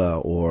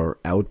Taboola or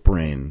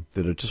Outbrain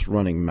that are just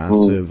running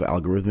massive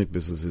algorithmic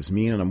businesses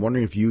mean? And I'm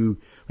wondering if do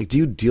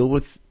you deal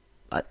with,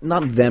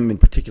 not them in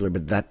particular,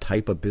 but that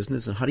type of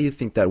business? And how do you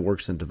think that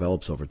works and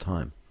develops over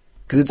time?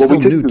 Because it's still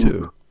new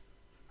too.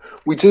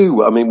 We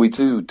do. I mean, we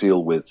do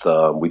deal with.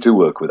 We do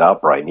work with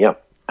Outbrain, yeah,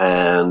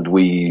 and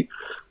we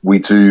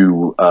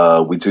do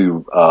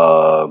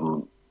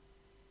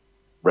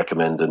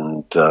recommend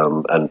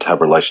and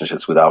have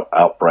relationships with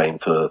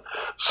Outbrain for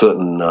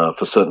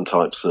certain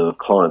types of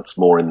clients,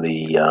 more in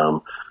the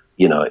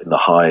in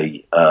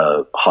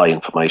the high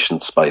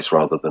information space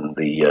rather than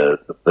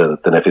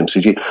than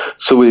FMCG.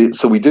 So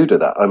we do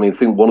that. I mean, I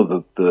think one of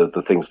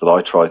the things that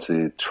I try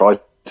to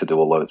do,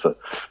 although it's a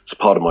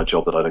part of my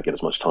job that I don't get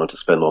as much time to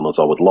spend on as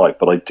I would like,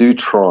 but I do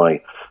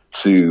try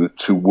to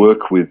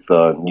work with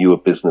newer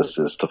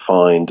businesses to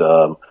find,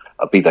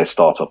 be they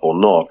startup or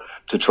not,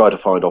 to try to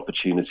find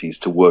opportunities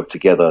to work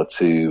together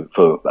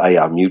for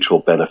our mutual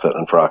benefit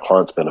and for our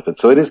clients' benefit.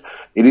 So it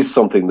is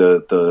something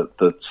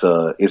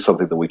that is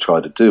something that we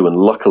try to do, and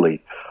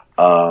luckily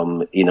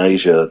in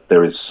Asia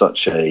there is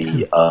such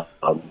a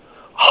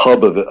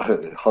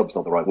hub's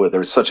not the right word.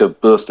 There is such a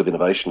burst of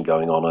innovation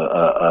going on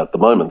at the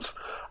moment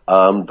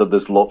that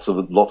there's lots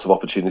of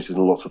opportunities and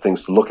lots of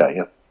things to look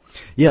at.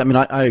 Yeah, I mean,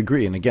 I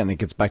agree, and again, it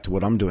gets back to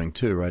what I'm doing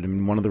too, right? I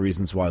mean, one of the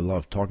reasons why I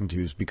love talking to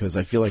you is because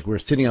I feel like we're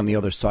sitting on the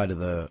other side of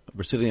the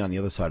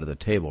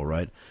table,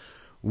 right?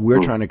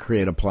 We're trying to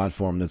create a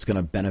platform that's going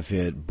to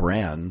benefit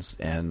brands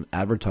and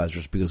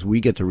advertisers because we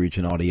get to reach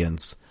an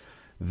audience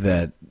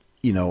that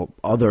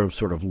other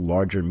sort of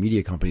larger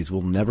media companies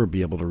will never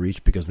be able to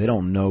reach because they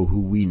don't know who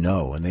we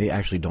know, and they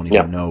actually don't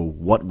even know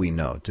what we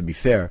know, to be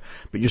fair.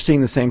 But you're seeing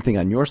the same thing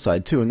on your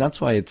side, too, and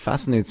that's why it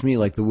fascinates me,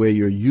 the way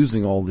you're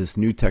using all this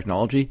new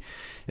technology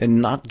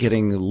and not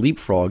getting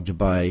leapfrogged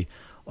by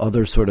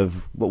other sort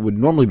of what would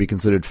normally be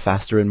considered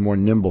faster and more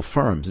nimble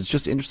firms. It's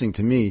just interesting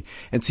to me.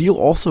 And so you'll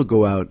also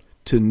go out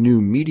to new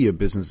media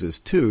businesses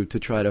too to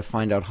try to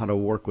find out how to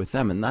work with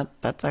them, and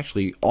that's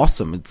actually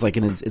awesome. It's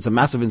it's a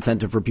massive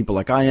incentive for people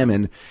like I am,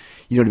 and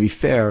to be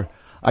fair,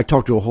 I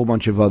talked to a whole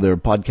bunch of other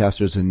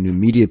podcasters and new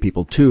media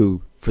people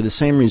too for the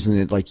same reason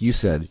that, like you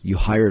said, you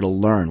hire to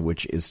learn,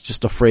 which is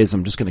just a phrase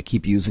I'm just going to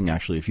keep using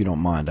actually, if you don't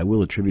mind. I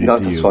will attribute it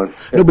to you. Fine.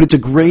 No, but it's a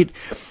great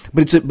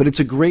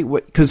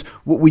way, because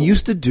what we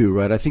used to do,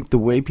 right? I think the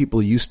way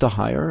people used to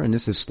hire, and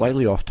this is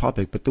slightly off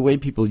topic, but the way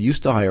people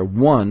used to hire,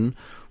 one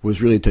was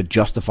really to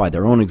justify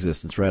their own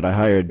existence, right? I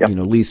hired,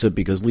 Lisa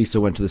because Lisa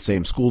went to the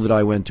same school that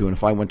I went to, and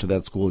if I went to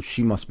that school,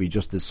 she must be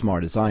just as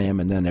smart as I am,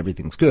 and then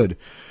everything's good.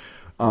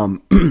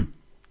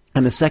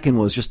 And the second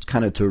was just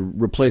kind of to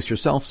replace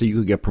yourself so you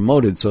could get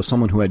promoted, so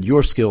someone who had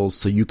your skills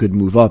so you could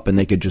move up and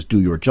they could just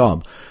do your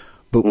job.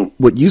 But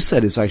what you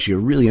said is actually a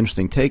really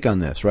interesting take on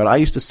this, right? I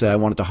used to say I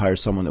wanted to hire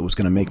someone that was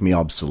going to make me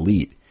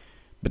obsolete.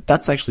 But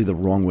that's actually the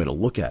wrong way to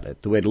look at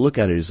it. The way to look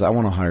at it is I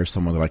want to hire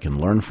someone that I can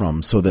learn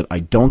from so that I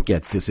don't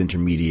get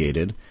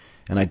disintermediated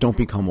and I don't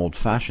become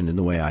old-fashioned in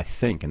the way I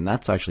think. And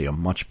that's actually a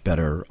much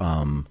better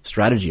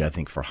strategy, I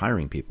think, for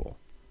hiring people.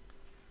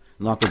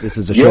 Not that this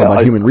is a show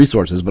about human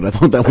resources, but I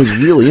thought that was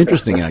really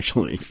interesting,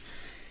 actually.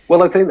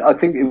 Well, I think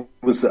it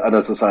was, and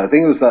as I say, I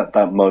think it was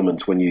that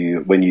moment when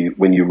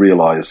you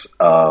realize,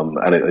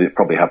 and it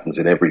probably happens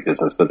in every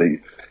business, but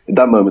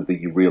that moment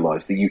that you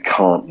realize that you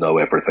can't know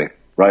everything.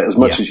 Right, as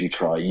much as you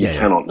try, you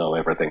cannot know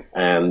everything,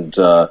 and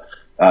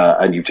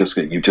you've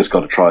just got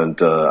to try and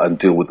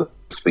deal with the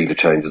speed of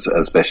change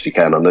as best you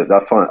can. And I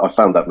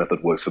found that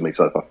method works for me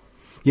so far.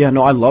 Yeah,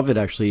 no, I love it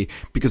actually,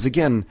 because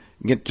again,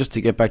 just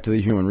to get back to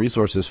the human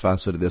resources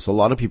facet of this, a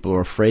lot of people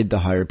are afraid to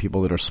hire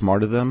people that are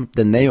smarter than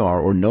they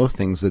are or know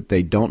things that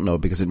they don't know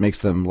because it makes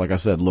them, like I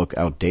said, look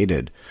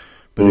outdated.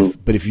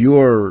 But if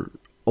you're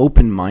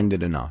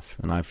open-minded enough,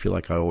 and I feel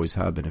like I always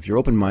have been, if you're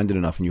open-minded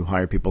enough and you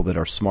hire people that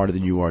are smarter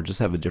than you are, just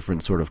have a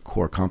different sort of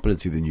core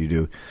competency than you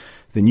do,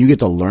 then you get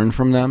to learn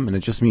from them, and it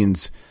just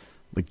means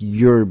like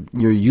your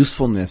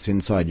usefulness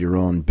inside your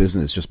own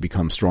business just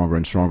becomes stronger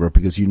and stronger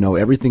because you know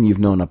everything you've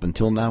known up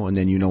until now, and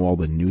then you know all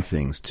the new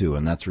things too,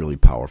 and that's really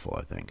powerful,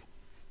 I think.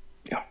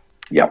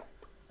 Yeah.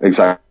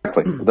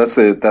 Exactly. That's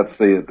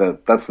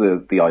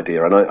the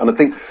idea, and I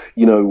think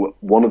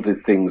one of the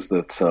things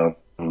that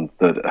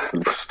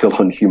still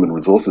on human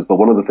resources, but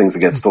one of the things that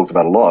gets talked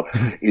about a lot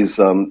is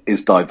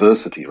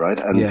diversity, right?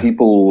 And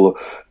people,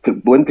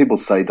 when people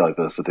say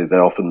diversity, they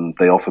often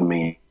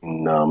mean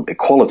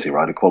equality,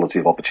 right? Equality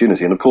of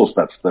opportunity, and of course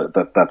that's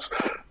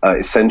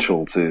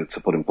essential to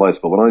put in place.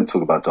 But when I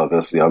talk about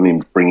diversity, I mean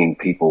bringing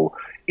people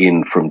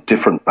in from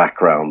different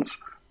backgrounds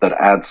that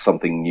adds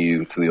something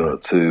new to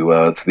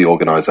the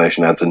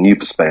organization, adds a new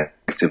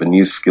perspective, a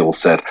new skill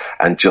set,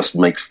 and just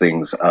makes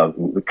things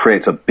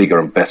creates a bigger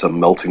and better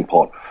melting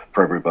pot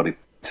for everybody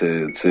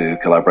to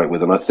collaborate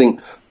with. And I think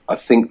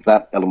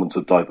that element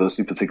of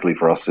diversity, particularly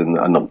for us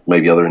and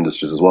maybe other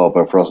industries as well,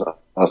 but for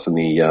us in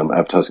the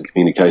advertising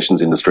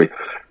communications industry,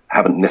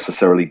 haven't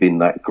necessarily been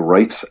that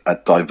great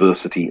at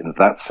diversity in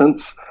that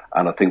sense.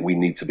 And I think we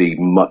need to be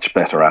much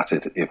better at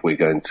it if we're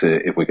going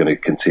to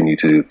continue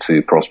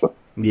to prosper.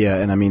 Yeah,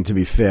 and I mean, to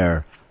be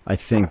fair, I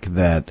think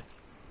that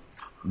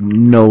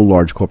no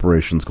large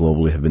corporations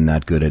globally have been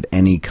that good at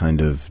any kind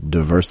of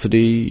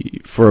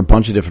diversity for a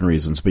bunch of different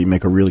reasons. But you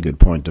make a really good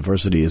point.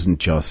 Diversity isn't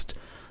just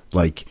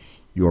like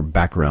your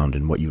background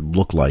and what you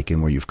look like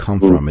and where you've come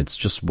from. It's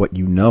just what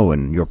you know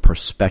and your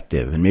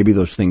perspective. And maybe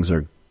those things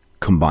are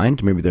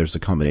combined. Maybe there's a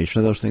combination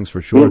of those things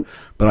for sure.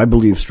 But I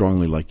believe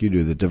strongly, like you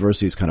do, that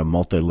diversity is kind of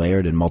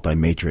multi-layered and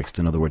multi-matrixed.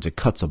 In other words, it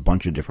cuts a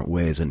bunch of different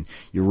ways. And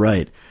you're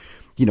right.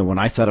 When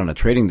I sat on a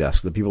trading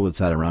desk, the people that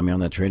sat around me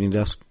on that trading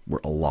desk were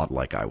a lot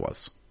like I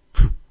was.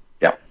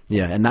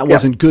 Yeah, and that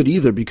wasn't good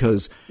either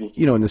because,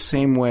 in the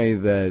same way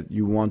that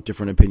you want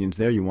different opinions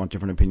there, you want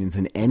different opinions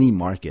in any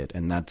market.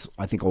 And that's,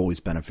 I think, always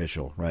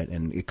beneficial, right?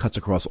 And it cuts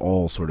across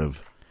all sort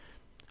of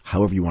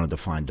however you want to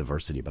define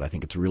diversity, but I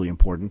think it's really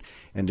important.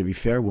 And to be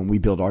fair, when we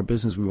build our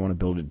business, we want to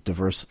build it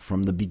diverse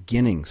from the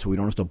beginning so we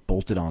don't have to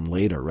bolt it on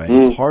later, right?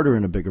 It's harder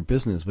in a bigger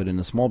business, but in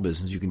a small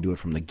business, you can do it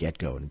from the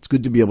get-go. And it's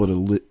good to be able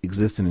to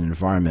exist in an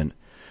environment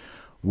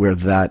where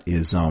that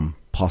is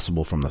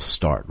possible from the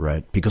start,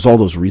 right? Because all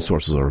those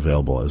resources are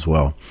available as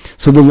well.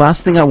 So the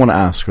last thing I want to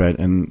ask, right,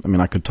 and I mean,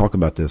 I could talk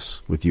about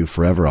this with you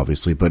forever,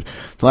 obviously, but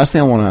the last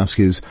thing I want to ask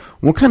is,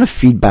 what kind of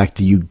feedback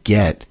do you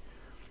get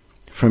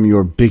from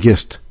your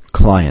biggest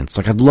clients?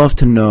 Like, I'd love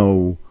to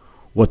know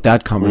what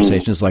that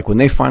conversation is like when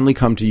they finally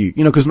come to you.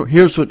 Because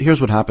here's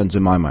what happens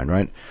in my mind,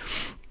 right?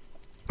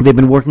 They've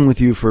been working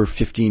with you for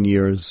 15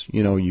 years.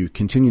 You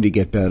continue to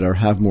get better,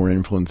 have more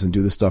influence, and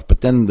do this stuff.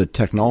 But then the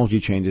technology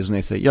changes, and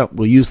they say, "Yep,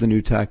 we'll use the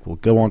new tech. We'll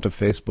go onto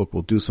Facebook.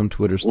 We'll do some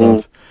Twitter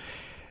stuff."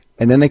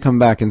 And then they come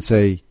back and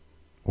say,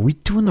 "Are we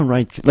doing the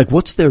right thing?" Like,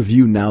 what's their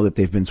view now that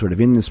they've been sort of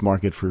in this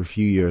market for a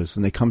few years?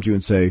 And they come to you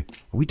and say,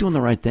 "Are we doing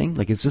the right thing?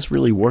 Like, is this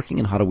really working?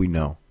 And how do we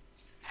know?"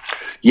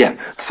 Yeah.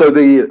 So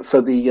the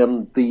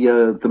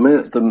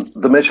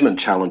measurement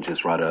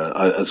challenges, right,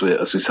 as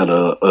we said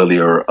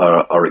earlier,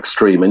 are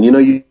extreme, and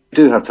you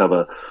do have to have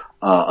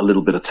a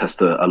little bit of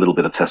test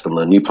and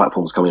learn. New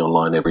platforms coming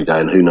online every day,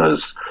 and who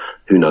knows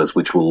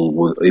which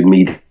will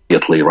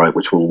immediately, right,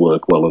 which will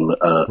work well and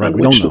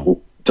we which don't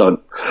know. Don't.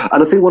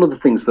 And I think one of the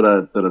things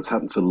that has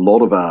happened to a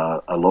lot of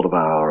our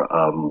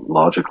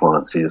larger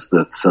clients is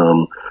that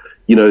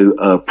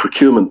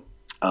procurement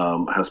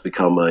has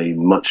become a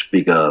much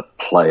bigger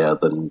player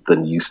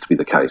than used to be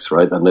the case,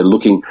 right? And they're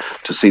looking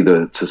to see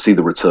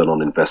the return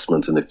on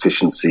investment and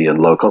efficiency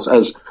and low cost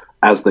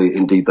as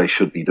they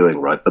should be doing,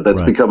 right? But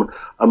that's become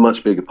a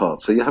much bigger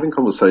part. So you're having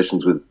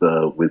conversations with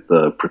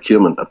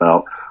procurement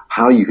about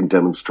how you can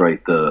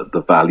demonstrate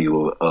the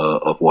value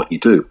of what you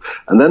do,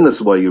 and then this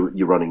is where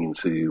you're running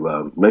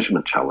into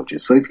measurement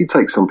challenges. So if you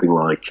take something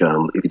like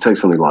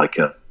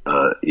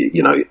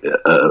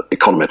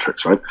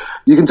econometrics, right?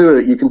 You can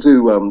do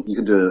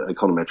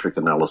econometric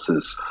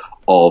analysis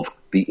of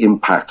the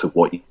impact of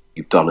what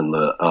you've done in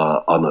the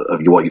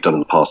what you've done in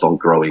the past on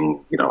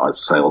growing,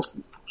 sales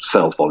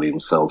volume,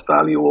 sales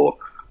value, or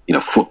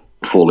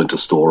footfall into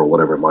store or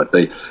whatever it might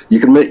be. You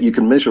can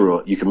measure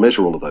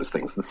all of those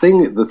things. The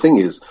thing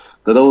is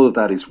that all of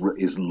that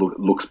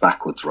looks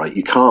backwards, right?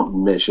 You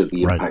can't measure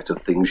the impact of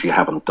things you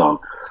haven't done,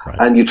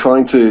 and you're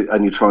trying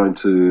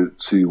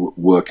to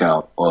work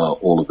out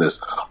all of this.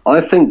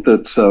 I think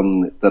that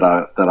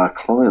our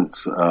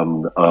clients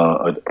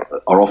are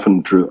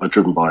often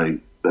driven by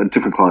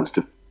different clients,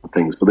 different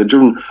things, but they're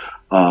driven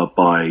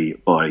by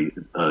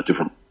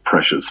different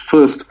pressures.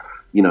 First,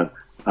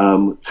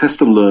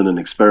 test and learn and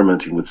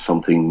experimenting with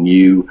something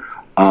new.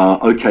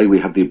 Okay, we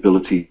have the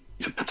ability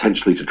to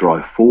potentially to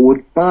drive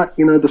forward, but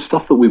the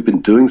stuff that we've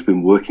been doing has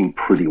been working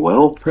pretty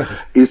well. Right.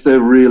 Is there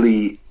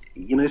really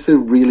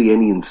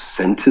any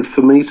incentive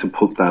for me to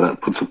put that at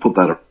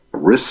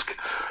risk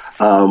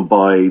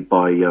by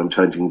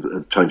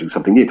changing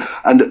something new?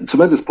 And to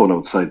make this point, I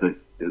would say that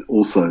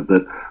also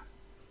that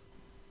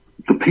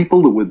the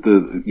people that with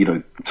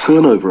the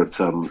turnover at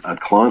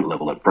client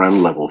level, at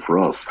brand level for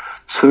us,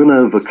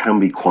 turnover can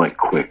be quite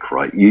quick,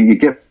 right? You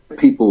get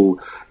people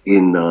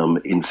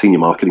in senior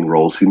marketing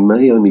roles who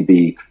may only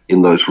be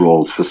in those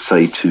roles for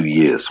say 2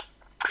 years.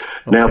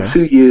 Okay. Now,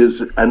 2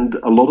 years, and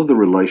a lot of the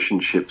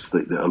relationships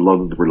that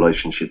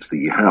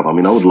you have. I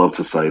mean, I would love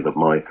to say that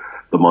my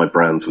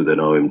brand's within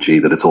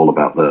OMG, that it's all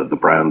about the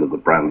brand, and the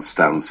brand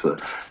stands for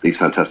these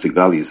fantastic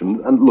values.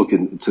 And look,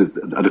 and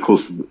of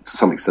course, to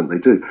some extent they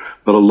do.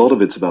 But a lot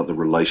of it's about the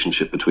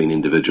relationship between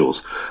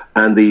individuals,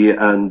 and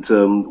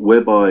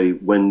whereby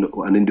when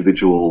an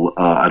individual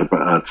at a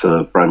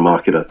brand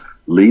marketer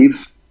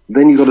leaves,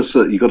 then you got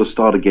to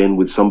start again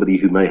with somebody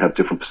who may have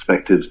different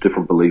perspectives,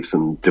 different beliefs,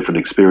 and different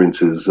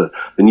experiences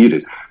than you do.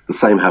 The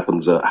same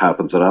happens at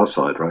our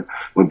side, right?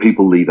 When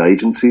people leave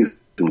agencies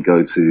and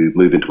go to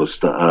move into a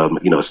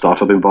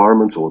startup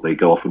environment, or they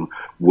go off and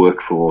work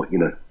for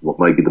what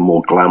may be the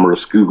more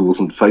glamorous Googles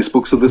and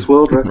Facebooks of this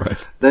world, right? Right.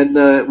 Then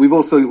we've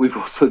also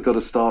got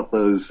to start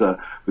those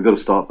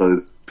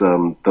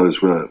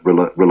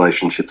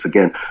relationships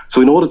again.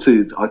 So in order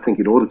to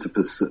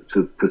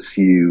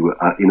pursue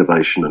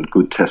innovation and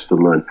good test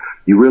and learn,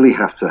 you really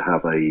have to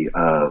have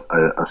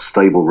a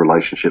stable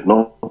relationship,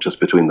 not just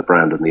between the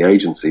brand and the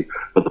agency,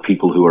 but the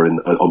people who are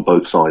on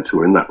both sides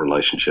who are in that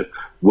relationship.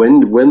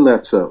 When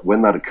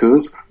that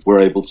occurs,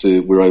 we're able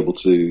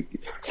to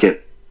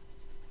get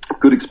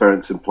good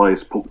experience in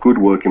place, put good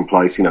work in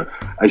place.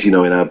 As you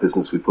know, in our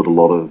business, we put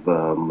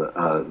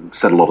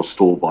set a lot of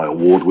store by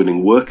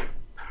award-winning work.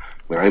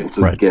 We're able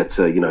to get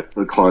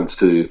the clients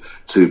to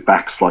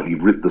back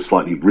the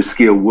slightly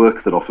riskier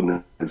work that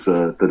often is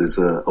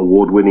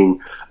award-winning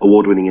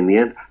in the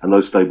end, and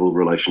those stable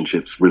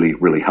relationships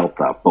really help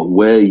that. But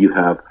where you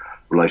have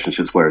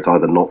relationships where it's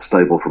either not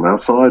stable from our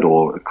side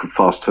or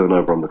fast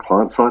turnover on the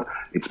client side,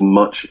 it's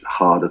much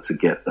harder to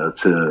get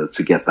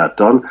that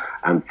done,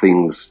 and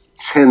things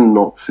tend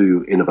not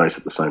to innovate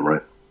at the same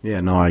rate. Yeah,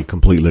 no, I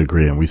completely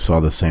agree, and we saw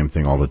the same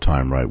thing all the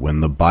time, right? When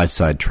the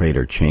buy-side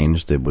trader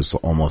changed, it was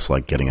almost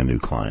like getting a new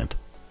client.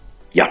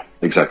 Yeah,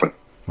 exactly.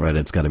 Right,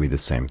 it's got to be the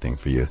same thing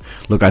for you.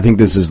 Look, I think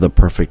this is the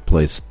perfect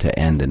place to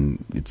end,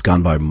 and it's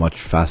gone by much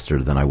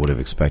faster than I would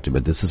have expected,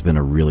 but this has been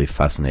a really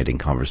fascinating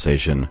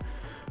conversation,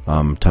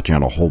 touching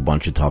on a whole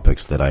bunch of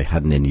topics that I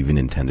hadn't even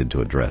intended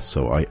to address.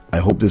 So I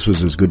hope this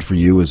was as good for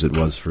you as it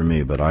was for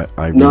me, but I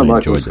really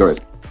enjoyed this. Great.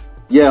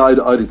 Yeah,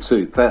 I did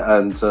too.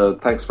 And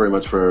thanks very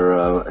much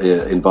for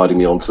inviting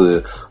me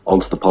onto the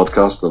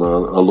podcast, and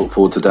I look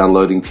forward to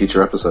downloading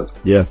future episodes.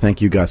 Yeah,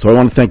 thank you, guys. So I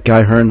want to thank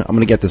Guy Hearn. I'm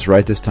going to get this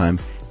right this time.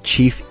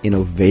 Chief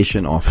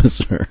Innovation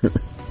Officer.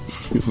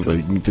 So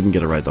you didn't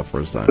get it right the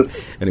first time.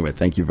 Anyway,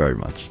 thank you very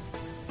much.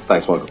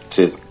 Thanks, Michael.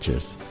 Cheers.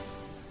 Cheers.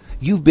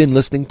 You've been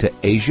listening to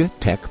Asia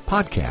Tech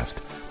Podcast.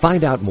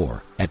 Find out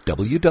more at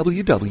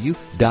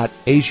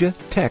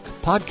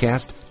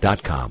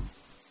www.asiatechpodcast.com.